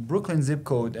banks. The Brooklyn zip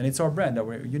code, and it's our brand that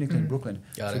we're uniquely in Brooklyn.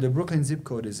 So the Brooklyn zip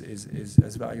code is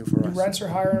as value for us. The rents are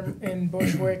higher in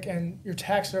Bushwick, and your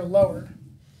taxes are lower.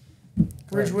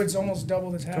 Ridgewood's almost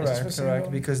double the taxes.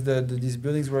 Correct. Because these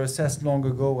buildings were assessed long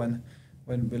ago when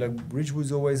like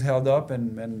Ridgewood's always held up,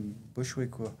 and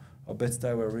Bushwick or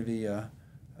Bed-Stuy were really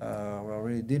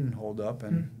didn't hold up,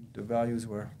 and the values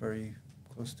were very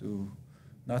close to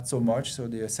not so much. So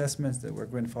the assessments that were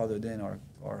grandfathered in are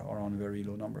on very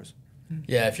low numbers.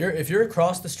 Yeah, if you're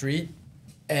across the street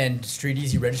and Street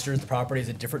Easy registers the property as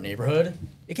a different neighborhood,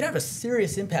 it can have a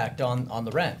serious impact on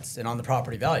the rents and on the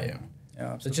property value.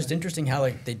 Yeah, so it's just interesting how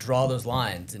like they draw those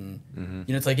lines, and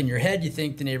it's like in your head you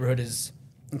think the neighborhood is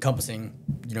encompassing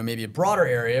maybe a broader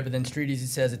area, but then Street Easy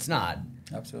says it's not.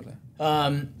 Absolutely.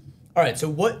 All right. So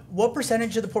what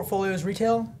percentage of the portfolio is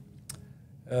retail?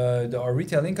 Our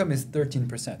retail income is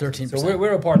 13%. 13%. So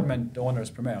we're apartment owners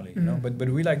primarily, but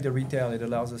we like the retail. It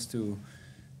allows us to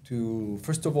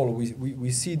first of all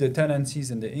we see the tenancies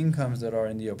and the incomes that are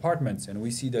in the apartments, and we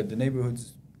see that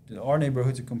our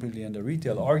neighborhoods are completely under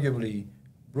retail. Arguably,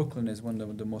 Brooklyn is one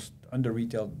of the most under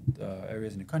retailed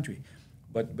areas in the country.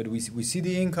 But we see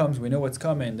the incomes, we know what's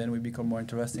coming, then we become more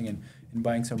interesting in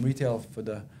buying some retail for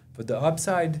the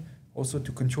upside, also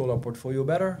to control our portfolio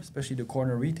better, especially the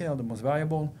corner retail, the most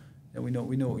valuable. And I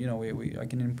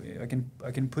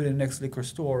can put in next liquor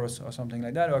store or something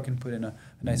like that, or I can put in a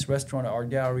nice restaurant, art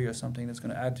gallery, or something that's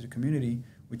going to add to the community,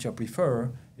 which I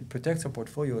prefer. It protects our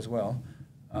portfolio as well.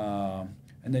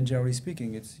 And then generally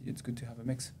speaking, it's good to have a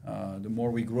mix. The more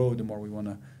we grow, the more we want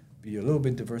to be a little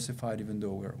bit diversified, even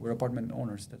though we're apartment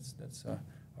owners. That's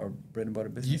our bread and butter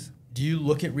business. Do you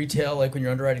look at retail like when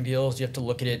you're underwriting deals? Do you have to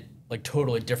look at it like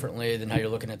totally differently than how you're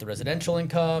looking at the residential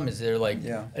income? Is there like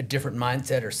a different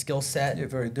mindset or skill set? Yeah,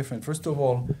 very different. First of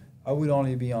all, I would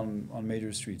only be on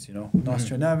major streets.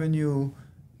 Nostrand Avenue,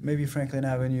 maybe Franklin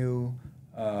Avenue,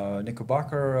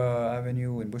 Knickerbocker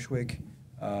Avenue in Bushwick,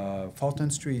 Fulton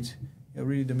Street.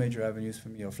 Really the major avenues for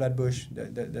me. Or Flatbush.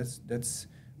 That's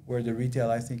where the retail,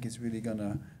 I think, is really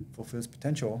gonna fulfill its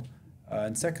potential.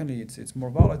 And secondly, it's more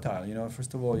volatile.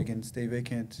 First of all, you can stay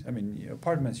vacant. I mean,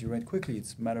 apartments you rent quickly.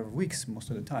 It's a matter of weeks most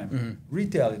of the time.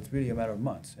 Retail, it's really a matter of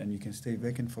months, and you can stay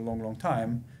vacant for a long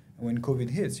time. And when COVID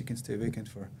hits, you can stay vacant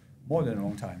for more than a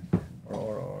long time.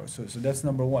 So that's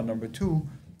number one. Number two,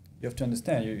 you have to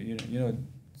understand.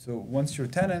 So once you're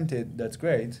tenanted, that's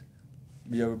great.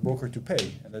 You have a broker to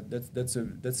pay, and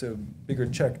that's a bigger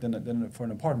check than for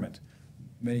an apartment.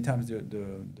 Many times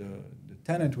the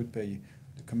tenant would pay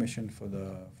the commission for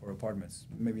apartments.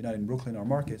 Maybe not in Brooklyn or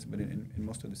markets, but in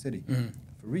most of the city.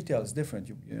 For retail, it's different.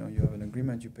 You have an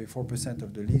agreement. You pay 4%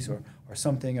 of the lease or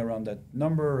something around that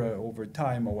number over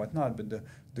time or whatnot. But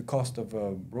the cost of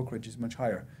brokerage is much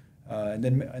higher. And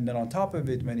then on top of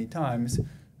it, many times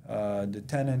the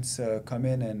tenants come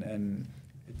in and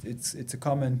it's a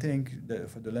common thing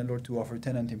for the landlord to offer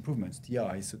tenant improvements,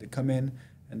 TI. So they come in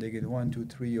and they get 1, 2,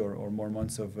 3 or more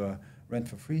months of rent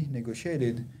for free,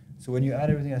 negotiated. So when you add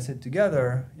everything I said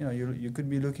together, you could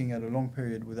be looking at a long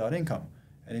period without income.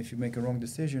 And if you make a wrong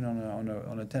decision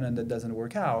on a tenant that doesn't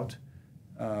work out,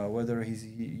 whether he's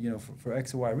for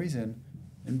X or Y reason,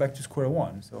 and back to square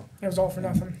one. So it was all for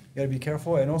nothing. You got to be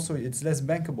careful, and also it's less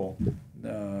bankable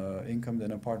income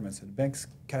than apartments. The banks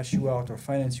cash you out or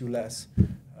finance you less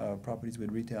properties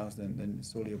with retails than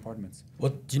solely apartments.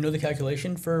 Well, do you know the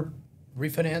calculation for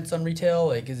refinance on retail?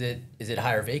 Like, is it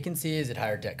higher vacancy? Is it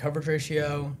higher debt coverage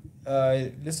ratio?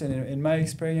 Listen, in my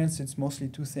experience, it's mostly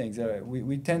two things.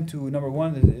 We tend to, number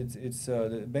one, it's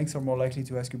the banks are more likely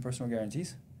to ask you personal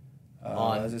guarantees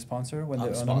as a sponsor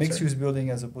on a mixed-use building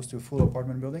as opposed to a full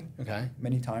apartment building. Okay.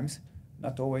 Many times,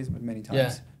 not always, but many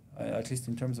times. At least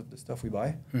in terms of the stuff we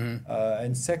buy.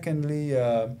 And secondly,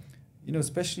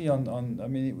 especially on I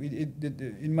mean,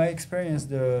 in my experience,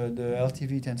 the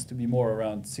LTV tends to be more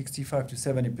around 65 to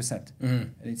 70%.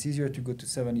 And it's easier to go to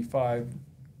 75,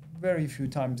 very few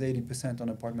times 80% on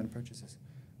apartment purchases.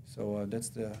 So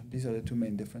these are the two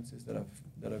main differences that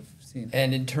I've seen.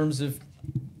 And in terms of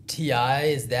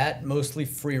TI, is that mostly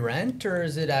free rent, or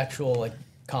is it actual like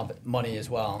money as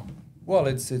well? Well,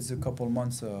 it's a couple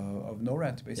months of no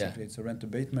rent basically. Yeah. It's a rent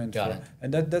abatement. Got it.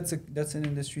 And that's an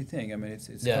industry thing. I mean,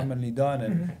 it's commonly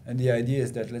done, and the idea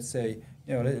is that let's say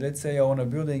I own a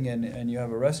building and you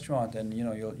have a restaurant, and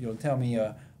you'll tell me,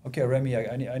 okay, Remy,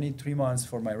 I need 3 months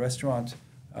for my restaurant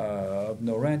of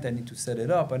no rent. I need to set it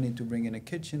up. I need to bring in a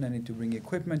kitchen. I need to bring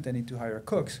equipment. I need to hire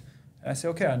cooks. And I say,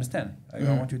 okay, I understand. I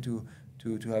want you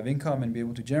to have income and be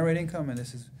able to generate income, and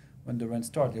this is when the rent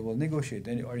starts. They will negotiate,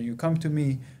 or you come to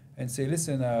me and say,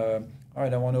 listen, all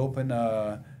right, I want to open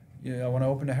a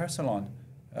hair salon.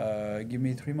 Give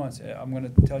me 3 months. I'm going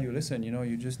to tell you, listen,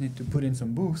 you just need to put in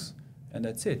some booths, and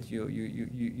that's it. You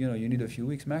need a few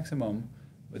weeks maximum,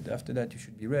 but after that you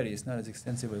should be ready. It's not as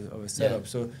extensive of a setup.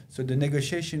 Yeah. So the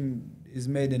negotiation is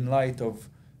made in light of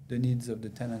the needs of the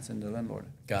tenants and the landlord.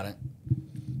 Got it.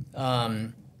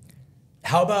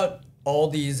 How about all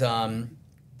these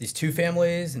 2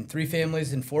 families and 3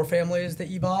 families and 4 families that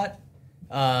you bought?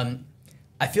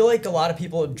 I feel like a lot of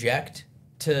people object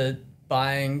to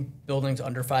buying buildings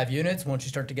under 5 units once you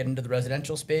start to get into the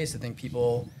residential space. I think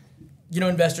people,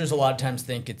 investors a lot of times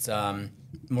think it's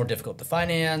more difficult to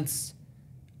finance.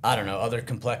 I don't know, other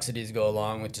complexities go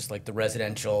along with just like the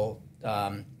residential,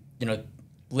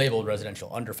 labeled residential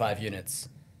under 5 units.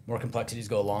 More complexities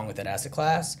go along with that asset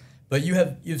class. But you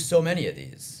have so many of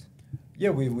these. Yeah,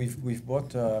 we've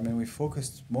bought. We've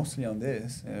focused mostly on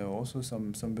this. Also,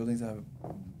 some buildings have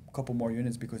a couple more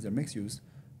units because they're mixed use,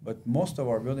 but most of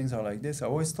our buildings are like this. I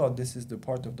always thought this is the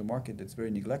part of the market that's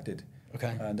very neglected.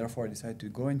 Okay. And therefore, I decided to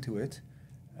go into it.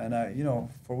 And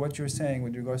for what you're saying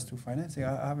with regards to financing,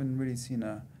 I haven't really seen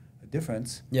a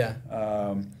difference. Yeah.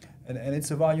 And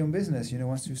it's a volume business.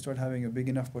 Once you start having a big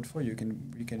enough portfolio, you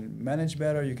can manage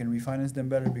better. You can refinance them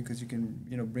better because you can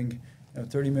bring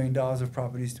 $30 million of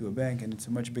properties to a bank, and it's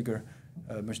a much bigger,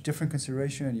 much different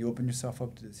consideration. You open yourself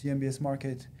up to the CMBS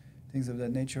market, things of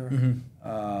that nature.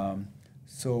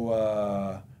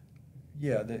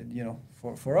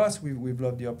 For us, we've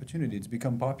loved the opportunity. It's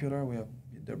become popular.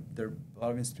 There are a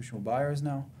lot of institutional buyers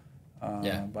now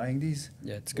buying these.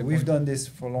 Yeah, it's a good. We've done this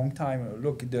for a long time.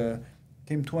 Look,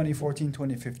 came 2014,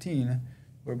 2015.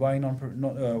 We're buying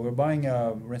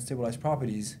rent stabilized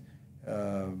properties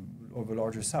of a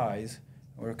larger size.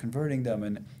 We're converting them,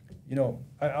 and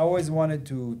I always wanted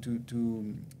to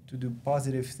do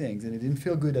positive things, and it didn't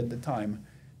feel good at the time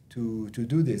to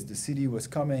do this. The city was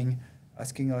coming,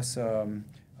 asking our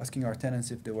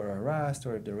tenants if they were harassed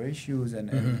or if there were issues,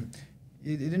 and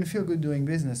it didn't feel good doing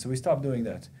business, so we stopped doing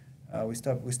that. We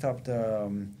stopped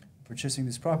purchasing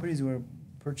these properties. We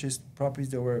purchased properties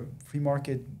that were free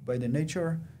market by their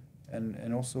nature,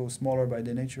 and also smaller by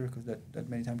their nature, because that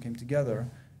many times came together.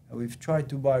 We've tried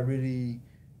to buy really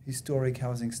historic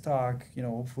housing stock,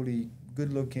 hopefully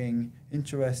good looking,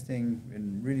 interesting,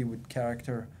 and really with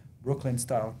character, Brooklyn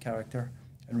style character,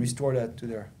 and restore that to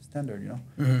their standard,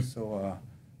 So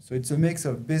it's a mix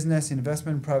of business,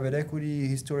 investment, private equity,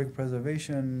 historic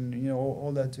preservation,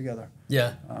 all that together.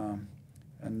 Yeah.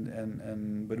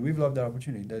 But we've loved that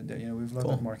opportunity. We've loved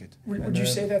that market. Would you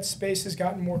say that space has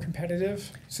gotten more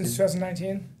competitive since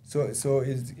 2019? So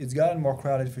it's gotten more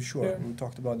crowded for sure. Yeah. We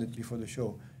talked about it before the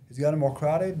show. It's gotten more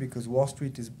crowded because Wall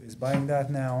Street is buying that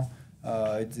now.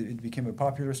 It became a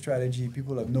popular strategy.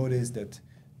 People have noticed that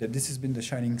this has been the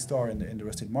shining star in the real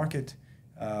estate market.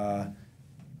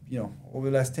 Over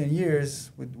the last 10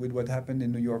 years, with what happened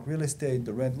in New York real estate,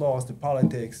 the rent laws, the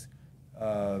politics,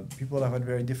 people have had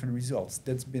very different results.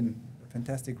 That's been a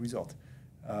fantastic result.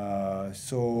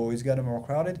 So it's gotten more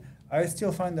crowded. I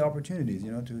still find the opportunities,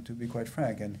 to be quite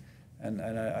frank, and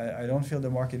I don't feel the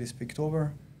market is picked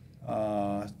over.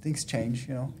 Things change,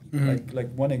 Like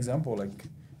one example,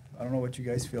 I don't know what you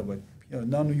guys feel, but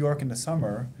now New York in the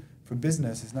summer for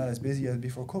business is not as busy as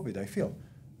before COVID. I feel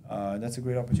that's a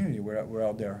great opportunity. We're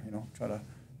out there,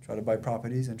 try to buy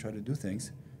properties and try to do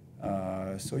things.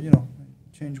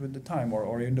 Change with the time,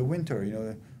 or in the winter,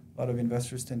 a lot of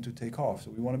investors tend to take off.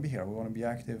 So we want to be here. We want to be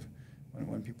active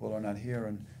when people are not here.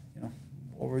 And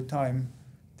over time,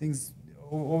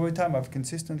 I've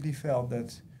consistently felt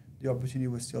that the opportunity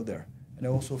was still there, and I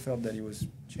also felt that it was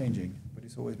changing, but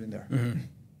it's always been there. Mm-hmm.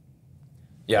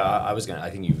 Yeah, I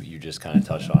think you just kind of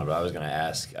touched on it, but I was gonna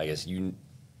ask. I guess you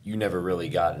never really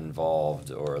got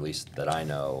involved, or at least that I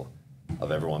know,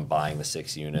 of everyone buying the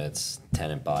 6 units,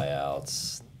 tenant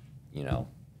buyouts, you know,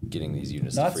 getting these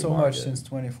units Not to free so market. much since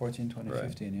 2014,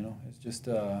 2015. You know, it's just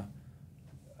I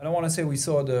don't want to say we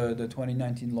saw the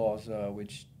 2019 laws,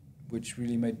 which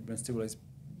really made rent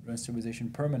stabilization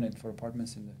permanent for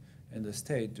apartments in the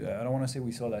state. I don't want to say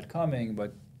we saw that coming,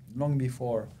 but long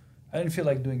before, I didn't feel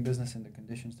like doing business in the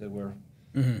conditions that we're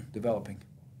developing.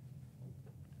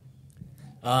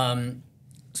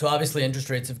 So obviously interest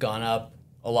rates have gone up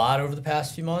a lot over the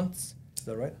past few months. Is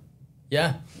that right?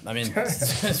 Yeah, I mean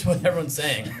that's what everyone's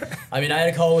saying. I mean, I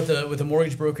had a call with a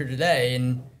mortgage broker today,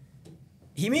 and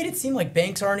he made it seem like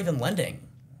banks aren't even lending.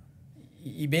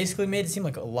 He basically made it seem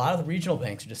like a lot of the regional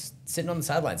banks are just sitting on the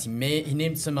sidelines. He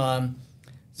named some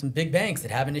big banks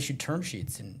that haven't issued term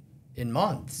sheets in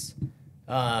months.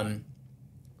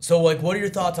 So, like, what are your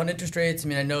thoughts on interest rates? I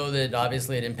mean, I know that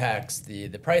obviously it impacts the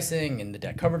pricing and the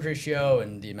debt coverage ratio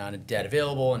and the amount of debt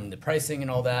available and the pricing and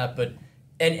all that. But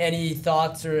any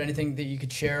thoughts or anything that you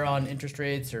could share on interest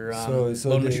rates or loan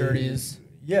maturities?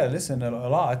 Yeah, listen, a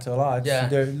lot. Yeah.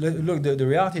 Look, the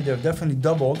reality, they've definitely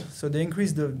doubled. So they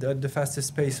increased the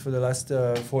fastest pace for the last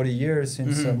 40 years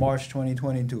since March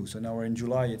 2022. So now we're in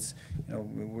July. It's, you know,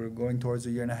 we're going towards a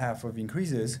year and a half of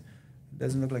increases. It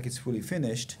doesn't look like it's fully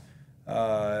finished.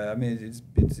 I mean,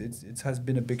 it has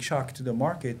been a big shock to the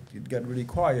market. It got really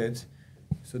quiet.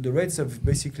 So the rates have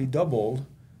basically doubled.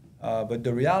 But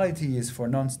the reality is for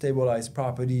non-stabilized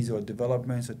properties or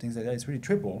developments or things like that, it's really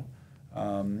triple.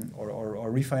 Or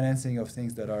refinancing of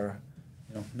things that are,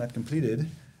 you know, not completed.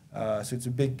 So it's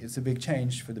a big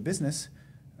change for the business.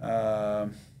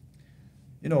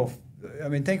 You know, I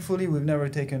mean, thankfully we've never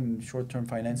taken short-term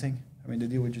financing. I mean, the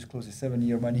deal we just closed is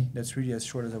 7-year money. That's really as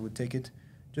short as I would take it,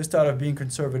 just out of being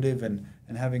conservative and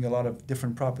having a lot of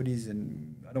different properties.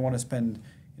 And I don't want to spend,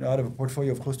 you know, out of a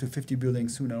portfolio of close to 50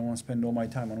 buildings soon, I don't want to spend all my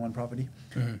time on one property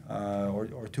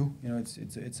or two. You know,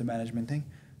 it's a management thing.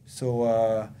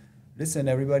 So. Listen,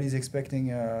 everybody's expecting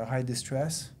high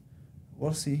distress.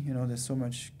 We'll see. You know, there's so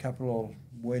much capital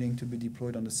waiting to be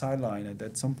deployed on the sideline.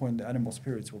 At some point, the animal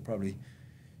spirits will probably,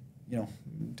 you know,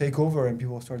 take over and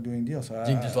people will start doing deals. So Do you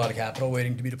think there's a lot of capital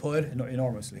waiting to be deployed?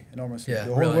 Enormously. Yeah,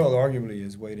 The whole really? world arguably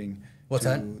is waiting. What's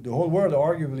that? The whole world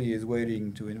arguably is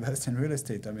waiting to invest in real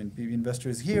estate. I mean,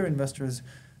 investors here, investors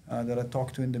that I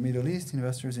talk to in the Middle East,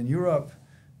 investors in Europe.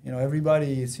 You know,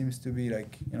 everybody seems to be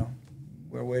like, you know,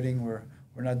 we're waiting.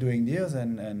 We're not doing deals,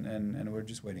 and we're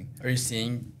just waiting. Are you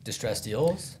seeing distressed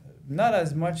deals? Not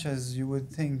as much as you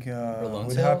would think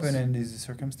would happen in these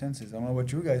circumstances. I don't know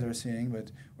what you guys are seeing,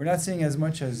 but we're not seeing as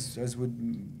much as would,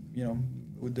 you know,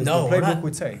 the playbook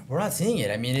would say. We're not seeing it.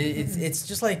 I mean, it's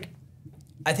just like,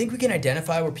 I think we can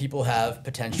identify where people have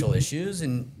potential issues,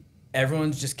 and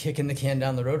everyone's just kicking the can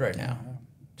down the road right now.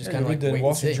 Just kind of like the wait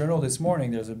Wall and Street see. Journal this morning.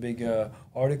 There's a big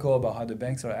article about how the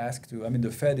banks are asked to. I mean,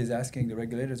 the Fed is asking, the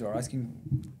regulators are asking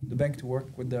the bank to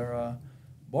work with their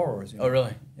borrowers. You know? Oh,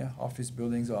 really? Yeah, office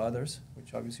buildings or others,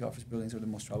 which obviously office buildings are the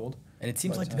most troubled. And it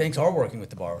seems But, like the banks are working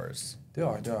with the borrowers, They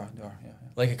are. Yeah.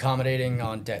 like accommodating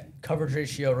on debt coverage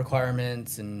ratio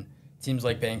requirements, and it seems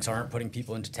like banks aren't putting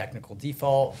people into technical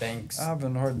default. Banks, I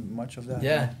haven't heard much of that.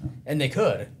 yeah, and they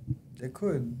could, They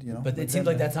could, you know. but it seems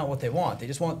like that's not what they want. They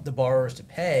just want the borrowers to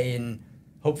pay and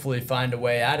hopefully find a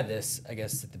way out of this, I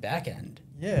guess, at the back end.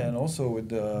 Yeah, and also with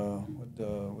the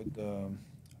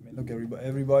I mean, look,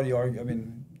 everybody I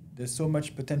mean, there's so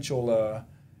much potential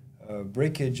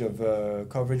breakage of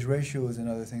coverage ratios and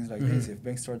other things like this. If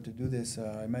banks start to do this,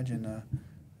 I imagine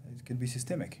it could be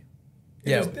systemic.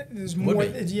 Yeah, there's would more.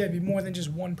 be. Yeah, it'd be more than just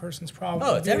one person's problem.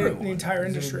 Oh, it's It'd be everyone. The entire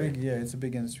It's a industry. it's a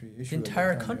big industry issue. The at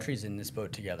entire time, yeah. country's in this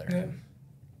boat together. Yeah.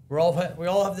 We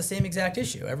all have the same exact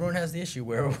issue. Everyone has the issue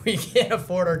where we can't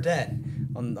afford our debt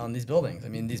on these buildings. I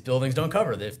mean, these buildings don't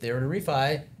cover it. If they were to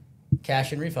refi,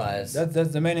 cash and refis.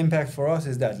 That's the main impact for us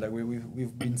is that like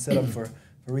we've been set up for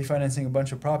refinancing a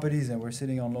bunch of properties, and we're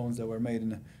sitting on loans that were made in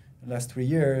the last 3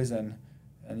 years, and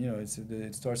you know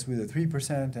it starts with a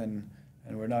 3%, and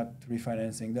we're not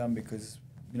refinancing them because,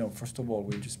 you know, first of all,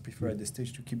 we just prefer at this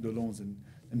stage to keep the loans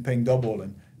and paying double,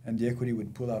 and the equity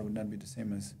would pull out would not be the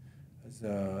same as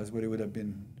what it would have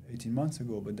been 18 months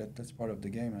ago, but that's part of the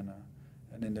game, and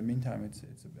in the meantime,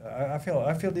 I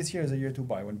feel this year is a year to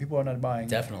buy. When people are not buying,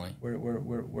 Definitely.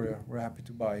 we're happy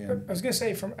to buy. I was gonna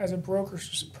say, as a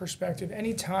broker's perspective,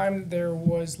 anytime there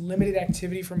was limited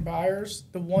activity from buyers,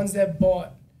 the ones that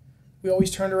bought, we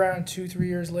always turned around 2-3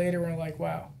 years later and we're like,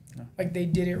 wow, Yeah. like they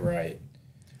did it right.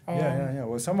 Yeah.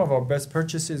 Well, some of our best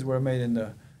purchases were made in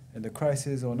the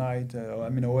crisis 08,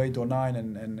 09,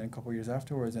 and a couple of years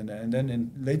afterwards, and then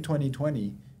in late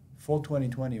 2020, fall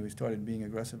 2020, we started being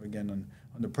aggressive again on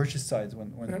the purchase sides when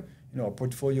Yep. you know, our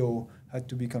portfolio had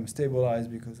to become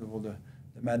stabilized because of all the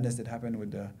madness that happened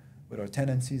with our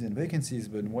tenancies and vacancies.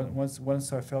 But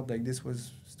once I felt like this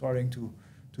was starting to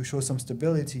show some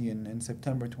stability in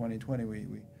September 2020,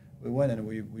 we went and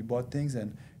we bought things.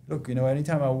 And look,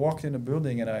 anytime I walked in a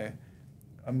building and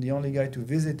I'm the only guy to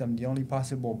visit, I'm the only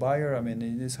possible buyer. I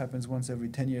mean, this happens once every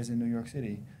 10 years in New York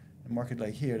City, a market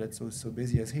like here that's so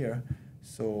busy as here.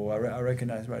 So I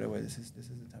recognized right away this is the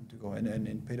time to go, and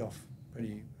it paid off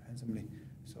pretty handsomely.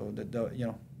 So that to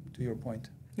your point.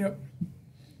 Yep.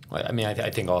 Well, I mean, I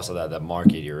think also that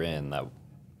market you're in, that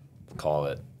call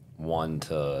it $1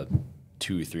 to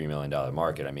 $2-3 million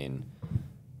market. I mean,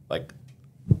 like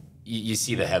you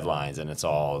see the headlines and it's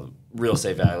all real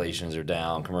estate valuations are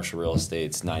down, commercial real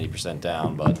estate's 90%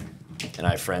 down, and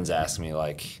I have friends ask me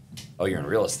like, "Oh, you're in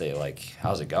real estate, like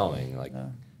how's it going?" Like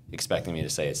expecting me to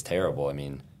say it's terrible. I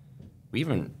mean,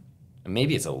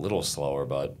 maybe it's a little slower,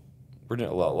 but we're doing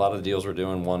a lot of the deals we're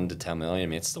doing 1 to 10 million. I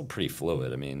mean, it's still pretty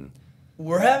fluid. I mean,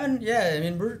 we're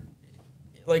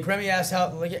like Remy asked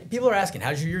people are asking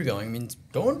how's your year going. I mean, it's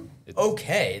going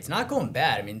okay. It's not going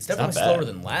bad. I mean, it's definitely slower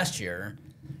than last year.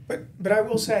 But I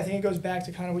will say, I think it goes back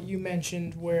to kind of what you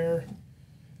mentioned, where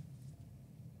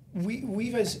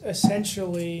we've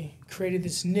essentially created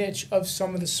this niche of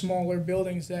some of the smaller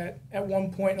buildings that at one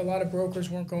point a lot of brokers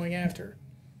weren't going after.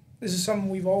 This is something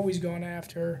we've always gone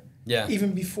after,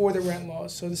 even before the rent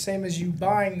laws. So the same as you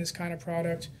buying this kind of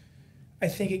product, I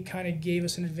think it kind of gave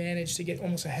us an advantage to get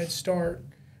almost a head start.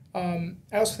 I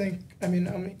also think, I mean,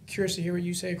 I'm curious to hear what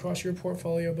you say across your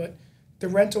portfolio, but the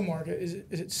rental market, is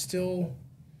it still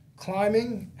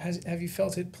climbing? Have you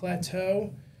felt it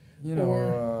plateau?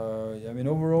 I mean,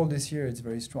 overall this year it's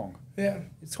very strong. Yeah.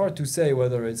 It's hard to say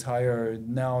whether it's higher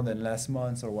now than last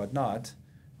month or whatnot,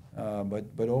 but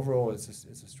overall it's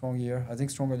a strong year. I think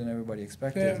stronger than everybody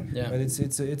expected. Yeah. But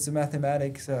it's a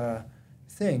mathematics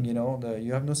thing.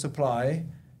 You have no supply.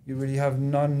 You really have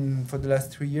none for the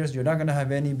last 3 years. You're not going to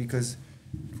have any because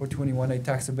for 21 a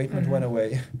tax abatement went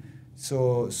away.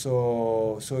 So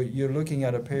you're looking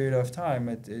at a period of time.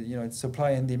 It's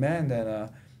supply and demand, and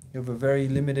you have a very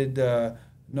limited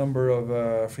number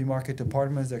of free market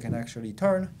apartments that can actually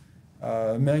turn.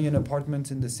 1 million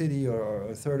apartments in the city, or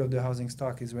a third of the housing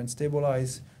stock is rent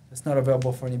stabilized. It's not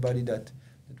available for anybody that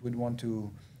would want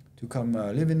to come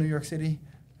live in New York City.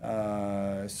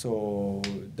 So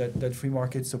that free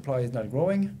market supply is not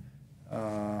growing,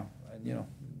 and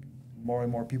more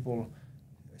and more people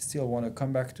still want to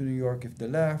come back to New York if they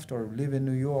left, or live in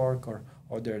New York, or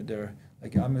they're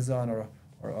like Amazon or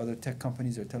other tech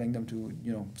companies are telling them to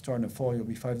start in the fall you'll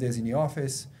be 5 days in the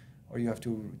office, or you have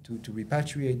to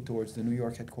repatriate towards the New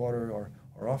York headquarters or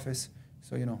office.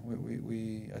 So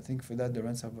we I think for that the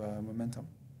rents have momentum.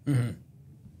 100%.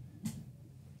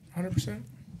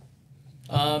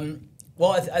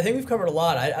 Well, I think we've covered a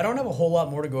lot. I don't have a whole lot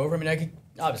more to go over. I mean, I could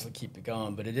obviously keep it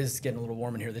going, but it is getting a little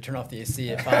warm in here. They turn off the AC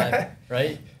at 5,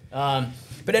 right?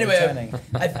 But anyway,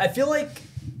 I feel like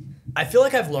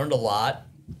I've learned a lot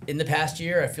in the past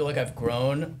year. I feel like I've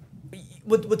grown.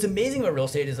 What's amazing about real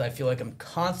estate is I feel like I'm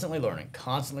constantly learning,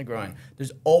 constantly growing.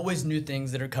 There's always new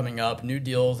things that are coming up, new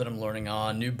deals that I'm learning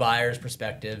on, new buyers'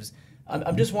 perspectives.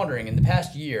 I'm just wondering, in the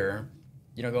past year,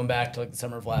 going back to like the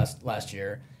summer of last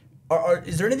year,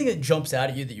 is there anything that jumps out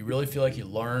at you that you really feel like you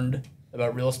learned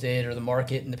about real estate or the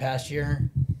market in the past year?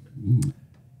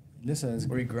 Listen, it's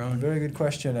you grown? Very good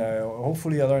question.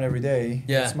 Hopefully I learn every day.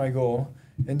 Yeah. That's my goal.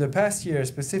 In the past year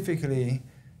specifically,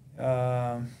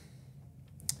 I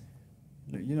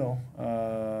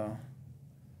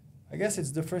guess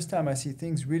it's the first time I see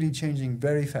things really changing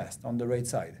very fast on the rate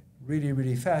side. Really,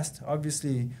 really fast.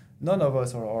 Obviously, none of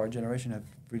us or our generation have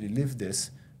really lived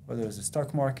this, whether it's the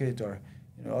stock market or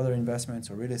other investments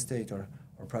or real estate or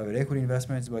private equity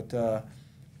investments. But for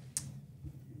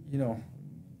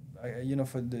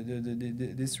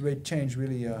this rate change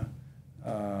really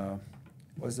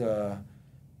was it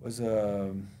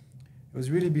was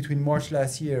really between March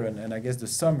last year and I guess the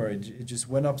summer. It just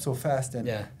went up so fast, and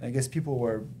I guess people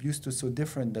were used to so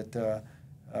different that the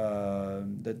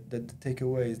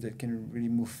takeaway is that can really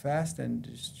move fast, and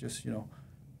it's just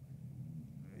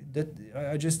that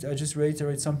I just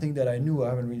reiterate something that I knew. I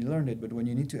haven't really learned it, but when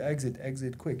you need to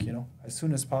exit quick, as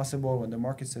soon as possible when the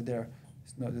markets are there.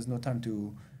 There's no time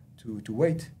to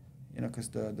wait, because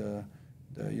you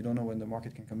don't know when the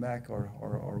market can come back or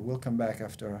will come back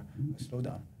after a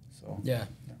slowdown. So yeah.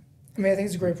 I mean, I think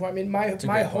it's a great point. I mean,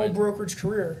 my whole brokerage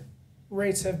career,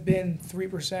 rates have been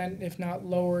 3%, if not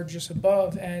lower, just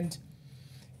above, and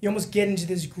you almost get into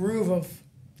this groove of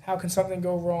how can something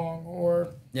go wrong,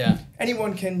 or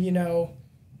anyone can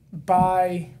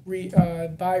buy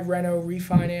reno,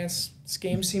 refinance. This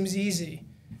game seems easy.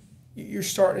 you're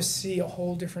starting to see a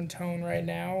whole different tone right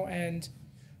now, and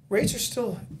rates are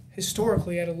still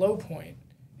historically at a low point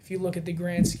if you look at the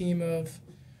grand scheme of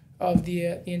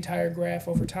the entire graph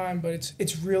over time. But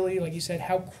it's really, like you said,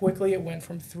 how quickly it went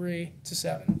from 3 to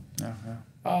 7. Yeah.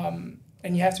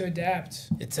 And you have to adapt.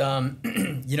 It's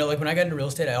you know, like when I got into real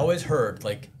estate, I always heard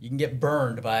like you can get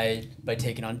burned by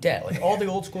taking on debt. Like all the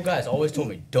old school guys always told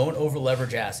me, don't over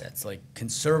leverage assets, like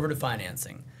conservative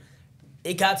financing.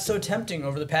 It got so tempting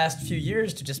over the past few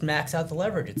years to just max out the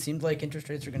leverage. It seemed like interest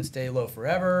rates are going to stay low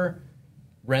forever,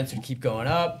 rents would keep going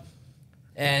up,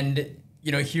 and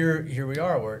you know, here we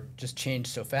are where it just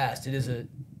changed so fast. It is a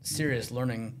serious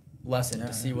learning lesson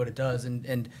to see what it does,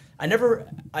 and I never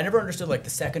understood like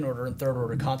the second order and third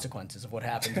order consequences of what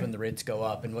happens when the rates go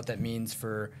up and what that means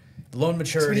for loan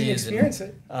maturities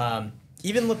and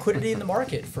even liquidity in the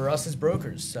market for us as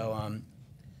brokers. So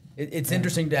it's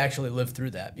interesting to actually live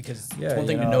through that, because it's one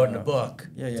thing to know it in a book.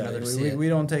 It's another to see it. We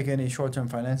don't take any short-term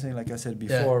financing, like I said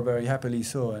before, very happily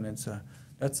so, and it's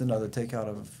that's another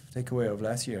takeaway of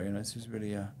last year. You know, it's just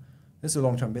really this is a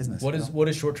long-term business. What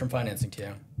is short-term financing to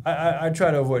you? I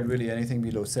try to avoid really anything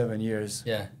below 7 years.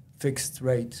 Yeah. Fixed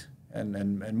rate,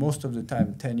 and most of the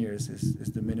time 10 years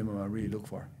is the minimum I really look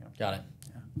for. Yeah. Got it.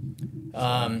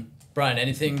 Yeah. Brian,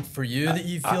 anything for you that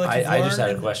you feel like you've I learned? just had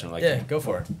a question. Like, yeah, go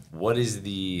for it. What is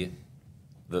the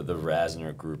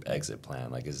Raisner Group exit plan?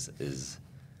 Like, is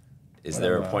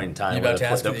there a point in time you where about to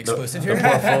ask for the exclusive the here?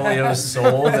 portfolio is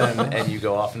sold and you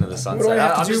go off into the sunset? What do I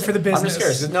have to do for the I'm business? just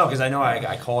curious. Because I know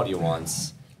I called you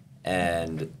once,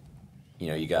 and you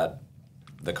know, you got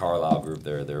the Carlisle Group.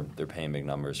 They're paying big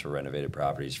numbers for renovated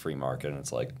properties, free market, and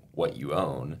it's like what you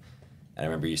own. And I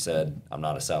remember you said, "I'm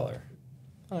not a seller."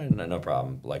 Oh, no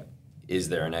problem. Like, is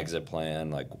there an exit plan?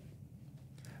 Like,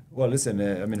 well, listen.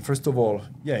 I mean, first of all,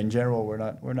 yeah. In general,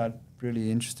 we're not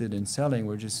really interested in selling.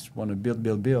 We just want to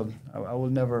build. I will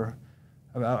never.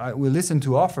 I will listen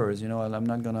to offers. You know, I'm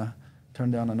not gonna turn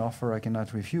down an offer I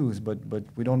cannot refuse. But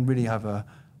we don't really have a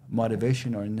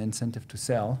motivation or an incentive to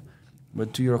sell.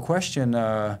 But to your question,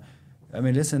 I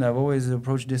mean, listen. I've always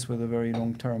approached this with a very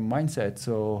long-term mindset.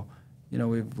 So, you know,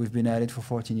 we've been at it for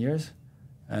 14 years,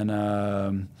 and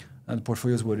the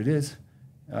portfolio is what it is,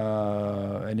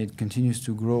 and it continues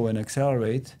to grow and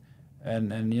accelerate.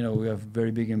 And you know, we have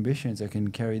very big ambitions that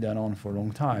can carry that on for a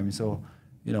long time. So,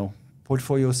 you know,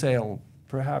 portfolio sale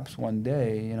perhaps one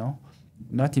day, you know,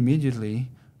 not immediately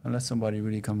unless somebody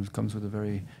really comes with a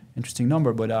very interesting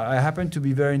number. But I happen to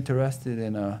be very interested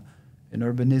in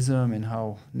urbanism and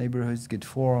how neighborhoods get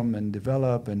formed and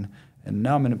develop, and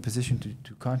now I'm in a position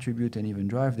to contribute and even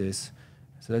drive this.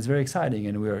 So that's very exciting,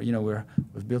 and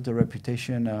we've built a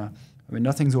reputation. I mean,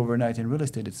 nothing's overnight in real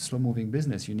estate. It's a slow-moving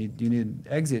business. You need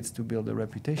exits to build a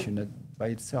reputation. That by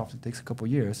itself, it takes a couple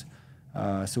of years.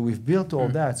 So we've built all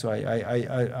that. So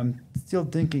I'm still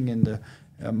thinking in the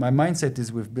my mindset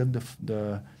is we've built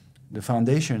the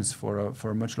foundations for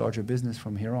a much larger business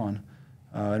from here on,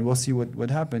 and we'll see what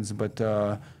happens. But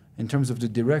in terms of the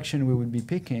direction we would be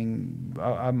picking,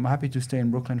 I'm happy to stay in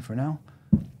Brooklyn for now.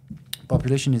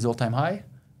 Population is all-time high.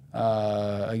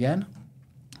 Again,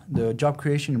 the job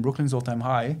creation in Brooklyn is all-time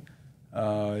high.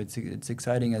 It's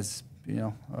exciting as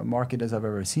a market as I've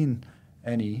ever seen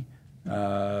any,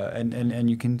 and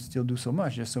you can still do so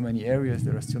much. There's so many areas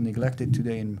that are still neglected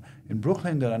today in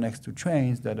Brooklyn that are next to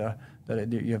trains that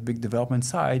you have big development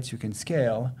sites. You can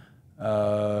scale,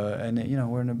 and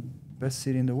we're in the best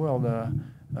city in the world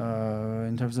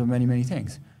in terms of many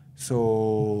things.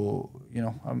 So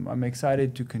I'm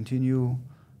excited to continue.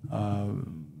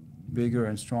 Bigger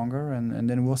and stronger, and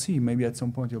then we'll see. Maybe at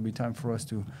some point it'll be time for us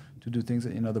to do things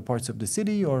in other parts of the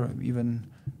city, or even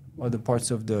other parts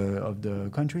of the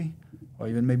country, or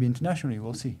even maybe internationally.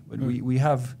 We'll see. But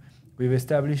we've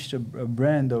established a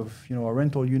brand of our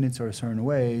rental units are a certain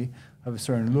way, have a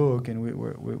certain look, and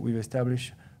we've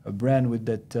established a brand with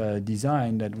that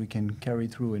design that we can carry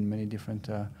through in many different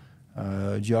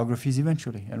geographies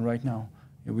eventually. And right now,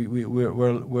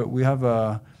 we have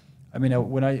a. I mean,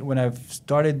 when I've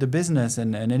started the business,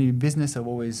 and any business I've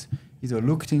always either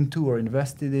looked into or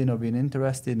invested in or been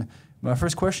interested in, my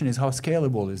first question is, how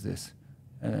scalable is this?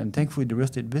 And thankfully, the real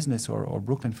estate business, or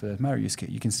Brooklyn for that matter,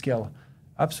 you can scale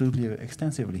absolutely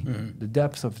extensively. Mm-hmm. The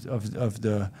depth of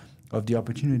the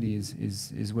opportunity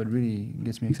is what really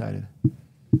gets me excited.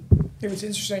 Yeah, what's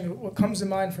interesting, what comes to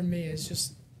mind for me is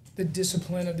just the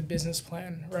discipline of the business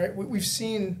plan, right? We've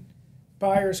seen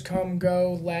buyers come,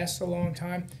 go, last a long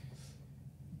time.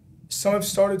 Some have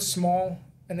started small,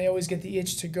 and they always get the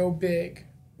itch to go big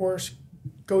or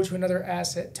go to another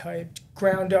asset type,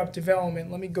 ground up development.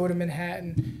 Let me go to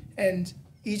Manhattan. And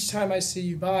each time I see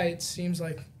you buy, it seems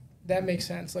like that makes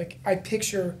sense. Like I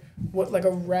picture what like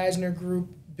a Raisner Group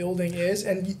building is,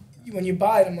 and when you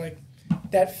buy it, I'm like,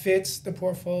 that fits the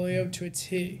portfolio to a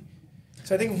T.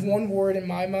 So I think one word in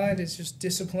my mind is just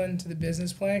discipline to the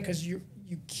business plan, because you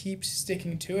keep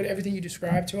sticking to it. Everything you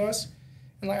described to us,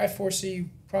 and like I foresee you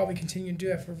probably continue to do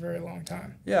that for a very long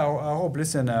time. Yeah, I hope.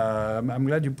 Listen, I'm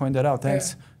glad you pointed that out.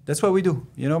 Thanks. Yeah. That's what we do.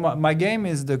 You know, my game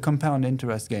is the compound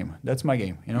interest game. That's my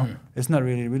game. You know, it's not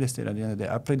really real estate at the end of the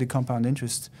day. I played the compound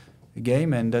interest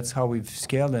game, and that's how we've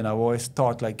scaled. And I've always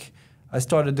thought, like, I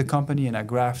started the company and I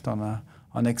graphed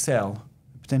on Excel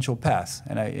potential paths,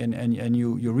 and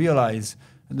you realize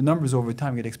the numbers over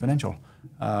time get exponential,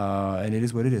 and it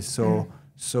is what it is.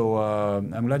 So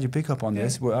I'm glad you pick up on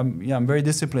this. Well, I'm very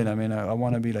disciplined. I mean, I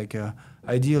want to be like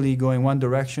ideally going one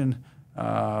direction,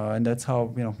 and that's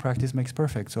how, you know, practice makes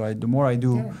perfect. So the more I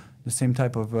do the same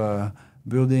type of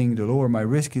building, the lower my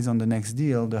risk is on the next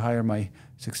deal, the higher my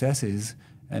success is,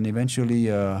 and eventually,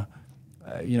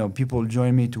 you know, people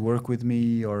join me to work with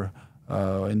me or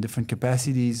in different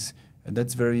capacities. And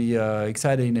that's very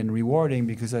exciting and rewarding,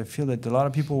 because I feel that a lot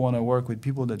of people want to work with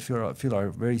people that feel are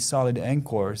very solid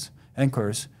anchors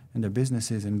in their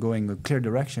businesses and going a clear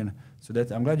direction. So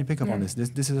that I'm glad you pick up on this.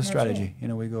 This is a strategy. You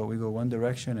know, we go one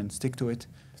direction and stick to it.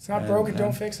 It's not broken,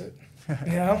 don't fix it.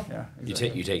 You know? Yeah.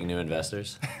 Exactly. You take new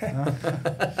investors?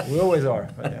 We always are.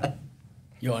 But yeah.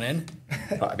 You want in?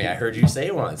 I mean, I heard you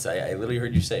say once. I literally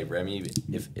heard you say, Remy,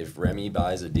 if Remy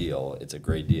buys a deal, it's a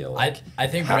great deal. Like, I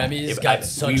think Remy's got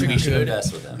such we should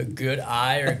invest with him. a good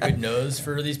eye or a good nose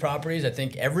for these properties. I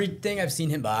think everything I've seen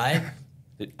him buy,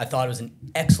 I thought it was an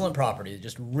excellent property. It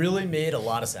just really made a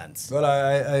lot of sense. Well,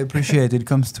 I appreciate it. It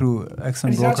comes through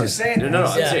excellent He's not brokers. just saying No,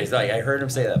 I'm Yeah. serious. Like, I heard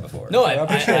him say that before. No, I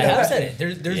appreciate that. have said it.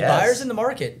 There's Yes. buyers in the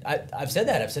market. I've said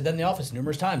that. I've said that in the office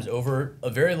numerous times over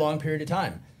a very long period of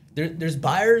time. There's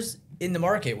buyers in the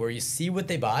market where you see what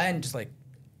they buy and just like,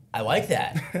 I like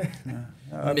that.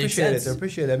 I appreciate it. I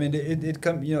appreciate it. I mean, it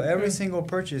come. You know, every single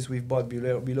purchase we've bought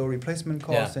below replacement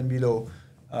cost and below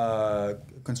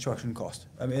construction cost.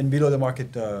 I mean, and below the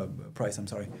market price. I'm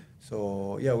sorry.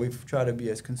 So yeah, we've tried to be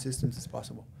as consistent as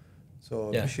possible. So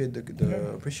appreciate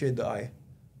appreciate the eye.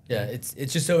 Yeah, it's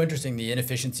just so interesting, the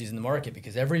inefficiencies in the market,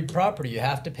 because every property you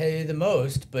have to pay the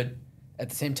most, but at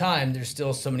the same time, there's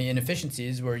still so many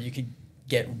inefficiencies where you could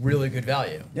get really good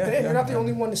value. Yeah, you're not the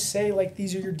only one to say like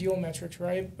these are your deal metrics,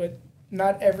 right? But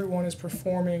not everyone is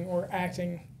performing or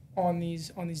acting on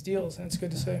these deals, and it's good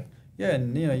to see. Yeah,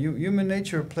 and you know, human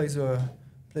nature plays a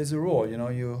role. You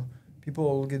know,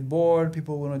 people get bored.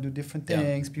 People want to do different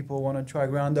things. People want to try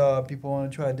ground up. People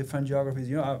want to try different geographies.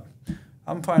 You know,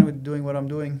 I'm fine with doing what I'm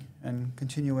doing and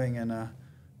continuing, and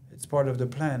it's part of the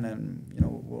plan. And you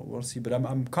know, we'll see. But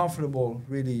I'm comfortable.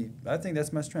 Really, I think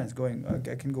that's my strength.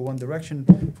 I can go one direction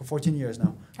for 14 years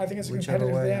now. I think it's a Whichever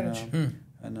competitive way, advantage.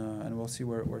 And we'll see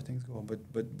where things go.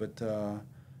 But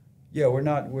yeah,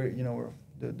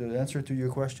 the answer to your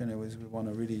question, it was we want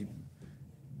to really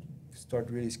start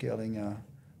really scaling.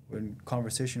 We're in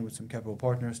conversation with some capital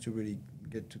partners to really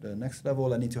get to the next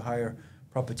level. I need to hire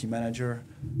property managers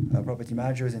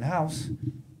in house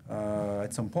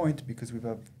at some point, because we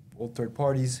have all third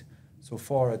parties. So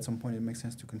far, at some point, it makes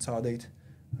sense to consolidate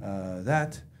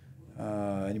that.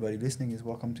 Anybody listening is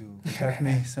welcome to contact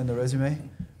me, send a resume.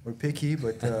 We're picky,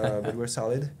 but we're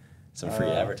solid. Some free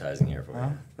advertising here for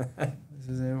you.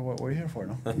 This is what we're here for,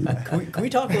 no? Can we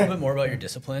talk a little bit more about your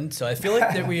discipline? So I feel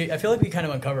like we kind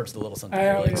of uncovered just a little something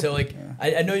here. Like, so like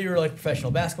I know you were like a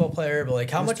professional basketball player, but like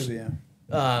how much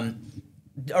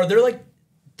are there like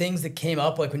things that came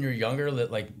up like when you were younger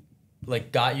that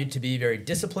like got you to be very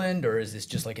disciplined, or is this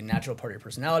just like a natural part of your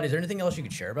personality? Is there anything else you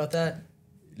could share about that?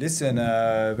 Listen,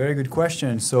 very good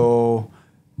question. So,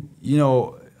 you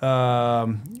know,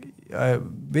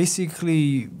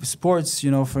 basically sports, you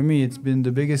know, for me, it's been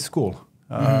the biggest school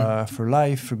for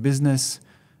life, for business.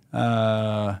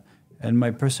 And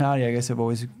my personality, I guess I've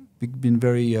always been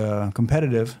very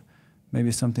competitive.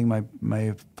 Maybe something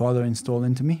my father installed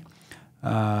into me.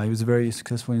 He was very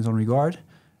successful in his own regard.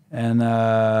 And,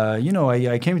 you know,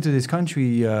 I came to this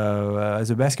country as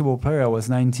a basketball player. I was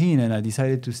 19 and I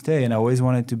decided to stay. And I always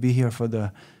wanted to be here for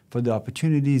the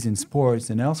opportunities in sports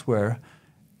and elsewhere.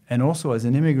 And also as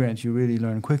an immigrant, you really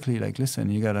learn quickly, like, listen,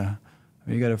 you gotta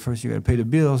pay the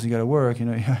bills, you gotta work, you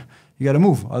know, you gotta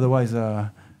move. Otherwise,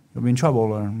 you'll be in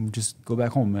trouble or just go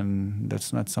back home. And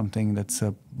that's not something that's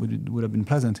would have been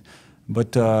pleasant.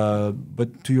 But to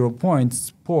your point,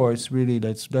 sports, really,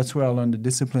 that's where I learned the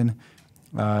discipline.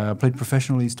 I played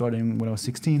professionally starting when I was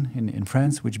 16 in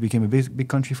France, which became a big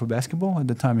country for basketball. At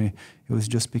the time, it was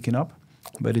just picking up.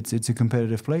 but it's a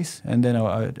competitive place. And then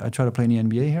I try to play in the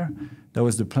NBA here. That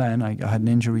was the plan. I had an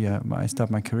injury. I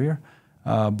stopped my career.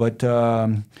 But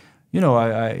I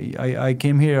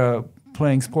came here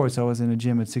playing sports. I was in the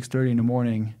gym at 6:30 in the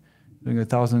morning, doing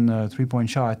 1,000 3-point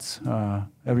shots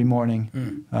every morning.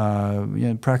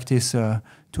 Practice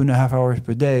 2.5 hours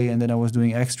per day, and then I was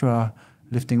doing extra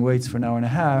lifting weights for an hour and a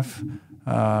half.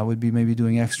 Would be maybe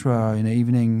doing extra in the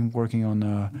evening, working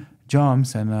on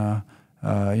jumps and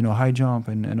high jump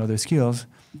and other skills.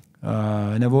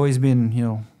 And I've always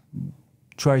been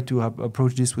try to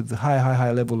approach this with a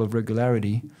high level of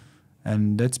regularity,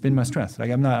 and that's been my strength. Like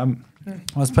I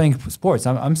was playing sports.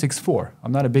 I'm 6'4".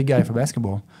 I'm not a big guy for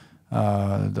basketball.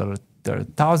 There are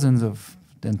thousands of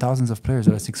players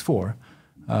that are 6'4".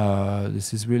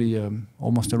 This is really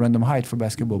almost a random height for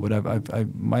basketball.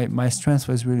 But my strength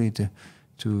was really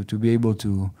to be able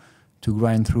to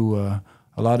grind through a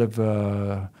lot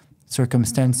of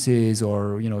circumstances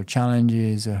or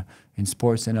challenges in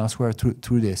sports and elsewhere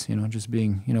through this. Just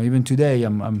being even today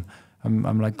I'm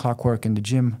like clockwork in the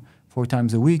gym 4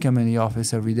 times a week. I'm in the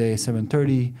office every day at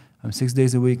 7:30. I'm 6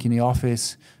 days a week in the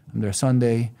office. I'm there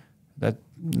Sunday. That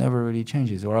never really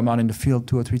changes. Or I'm out in the field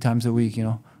 2 or 3 times a week.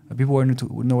 People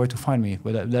would know where to find me.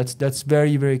 But that's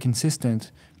very, very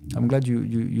consistent. I'm glad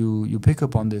you pick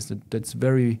up on this.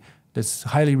 That's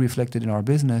highly reflected in our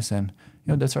business, and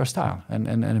that's our style.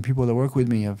 And the people that work with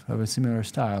me have a similar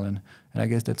style, and I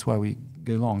guess that's why we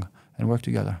get along and work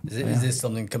together. Is this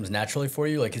something that comes naturally for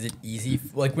you? Like, is it easy?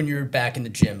 Like when you're back in the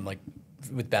gym, like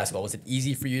with basketball, was it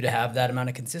easy for you to have that amount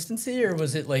of consistency, or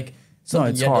was it like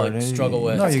something you had to like struggle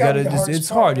with? No, It's it's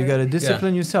hard. You got to right?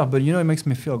 discipline yourself, but it makes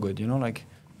me feel good. Like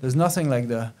there's nothing like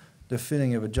the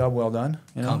feeling of a job well done.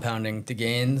 Compounding the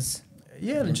gains.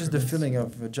 Yeah, and just the feeling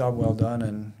of a job well done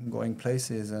and going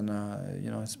places, and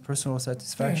it's personal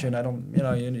satisfaction. I don't,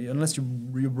 unless you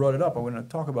brought it up, I wouldn't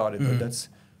talk about it. But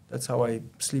that's how I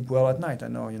sleep well at night. I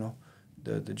know,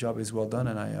 the job is well done,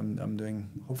 and I'm doing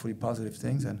hopefully positive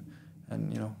things, and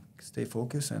stay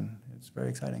focused, and it's very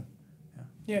exciting.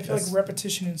 Yeah, I feel like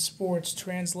repetition in sports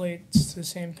translates to the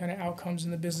same kind of outcomes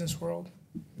in the business world.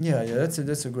 Yeah,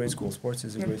 that's a great school. Sports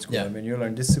is a great school. Yeah. I mean, you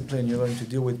learn discipline, you learn to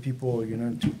deal with people, you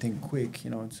learn to think quick.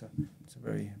 It's a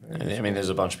very, very. I mean, there's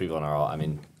a bunch of people in our. I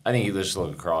mean, I think you just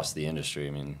look across the industry.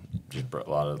 I mean, just a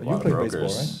lot of played brokers.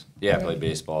 baseball, right? Yeah, I played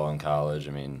baseball in college.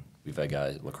 I mean, we've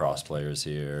had lacrosse players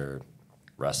here,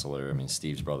 wrestler. I mean,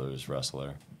 Steve's brother is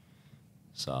wrestler.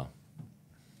 So.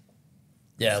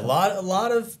 Yeah, a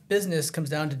lot of business comes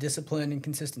down to discipline and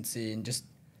consistency, and just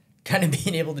kind of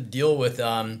being able to deal with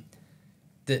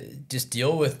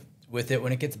deal with it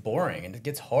when it gets boring and it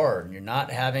gets hard, and you're not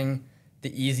having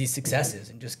the easy successes,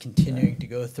 and just continuing to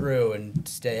go through and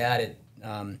stay at it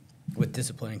with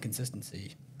discipline and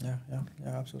consistency. Yeah,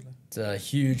 absolutely. It's a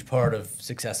huge part of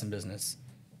success in business.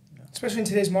 Especially in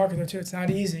today's market, though, too. It's not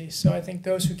easy. So I think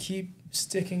those who keep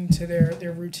sticking to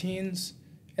their routines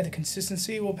and the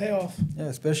consistency will pay off. Yeah,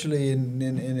 especially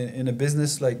in a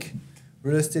business like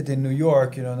real estate in New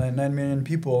York, 9 million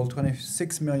people,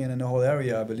 26 million in the whole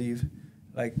area, I believe.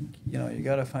 Like, you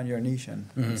got to find your niche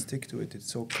and stick to it.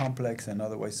 It's so complex and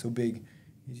otherwise so big.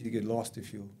 Easy to get lost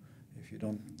if you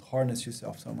don't harness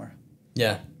yourself somewhere.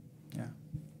 Yeah. Yeah.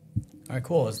 All right,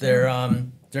 cool. Is there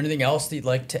anything else that you'd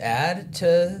like to add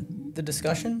to the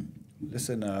discussion?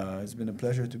 Listen, it's been a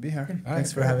pleasure to be here. All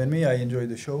Thanks right, for having me. I enjoyed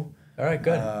the show. All right,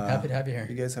 good. Happy to have you You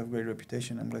here. guys have a great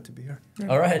reputation. I'm glad to be here.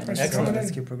 All right, Thanks for excellent. coming in.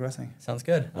 Let's keep progressing. Sounds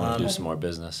good. Want to do some more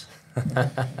business.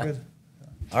 Good.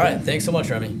 All right, thanks so much,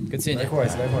 Remy. Good seeing you.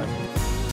 Likewise.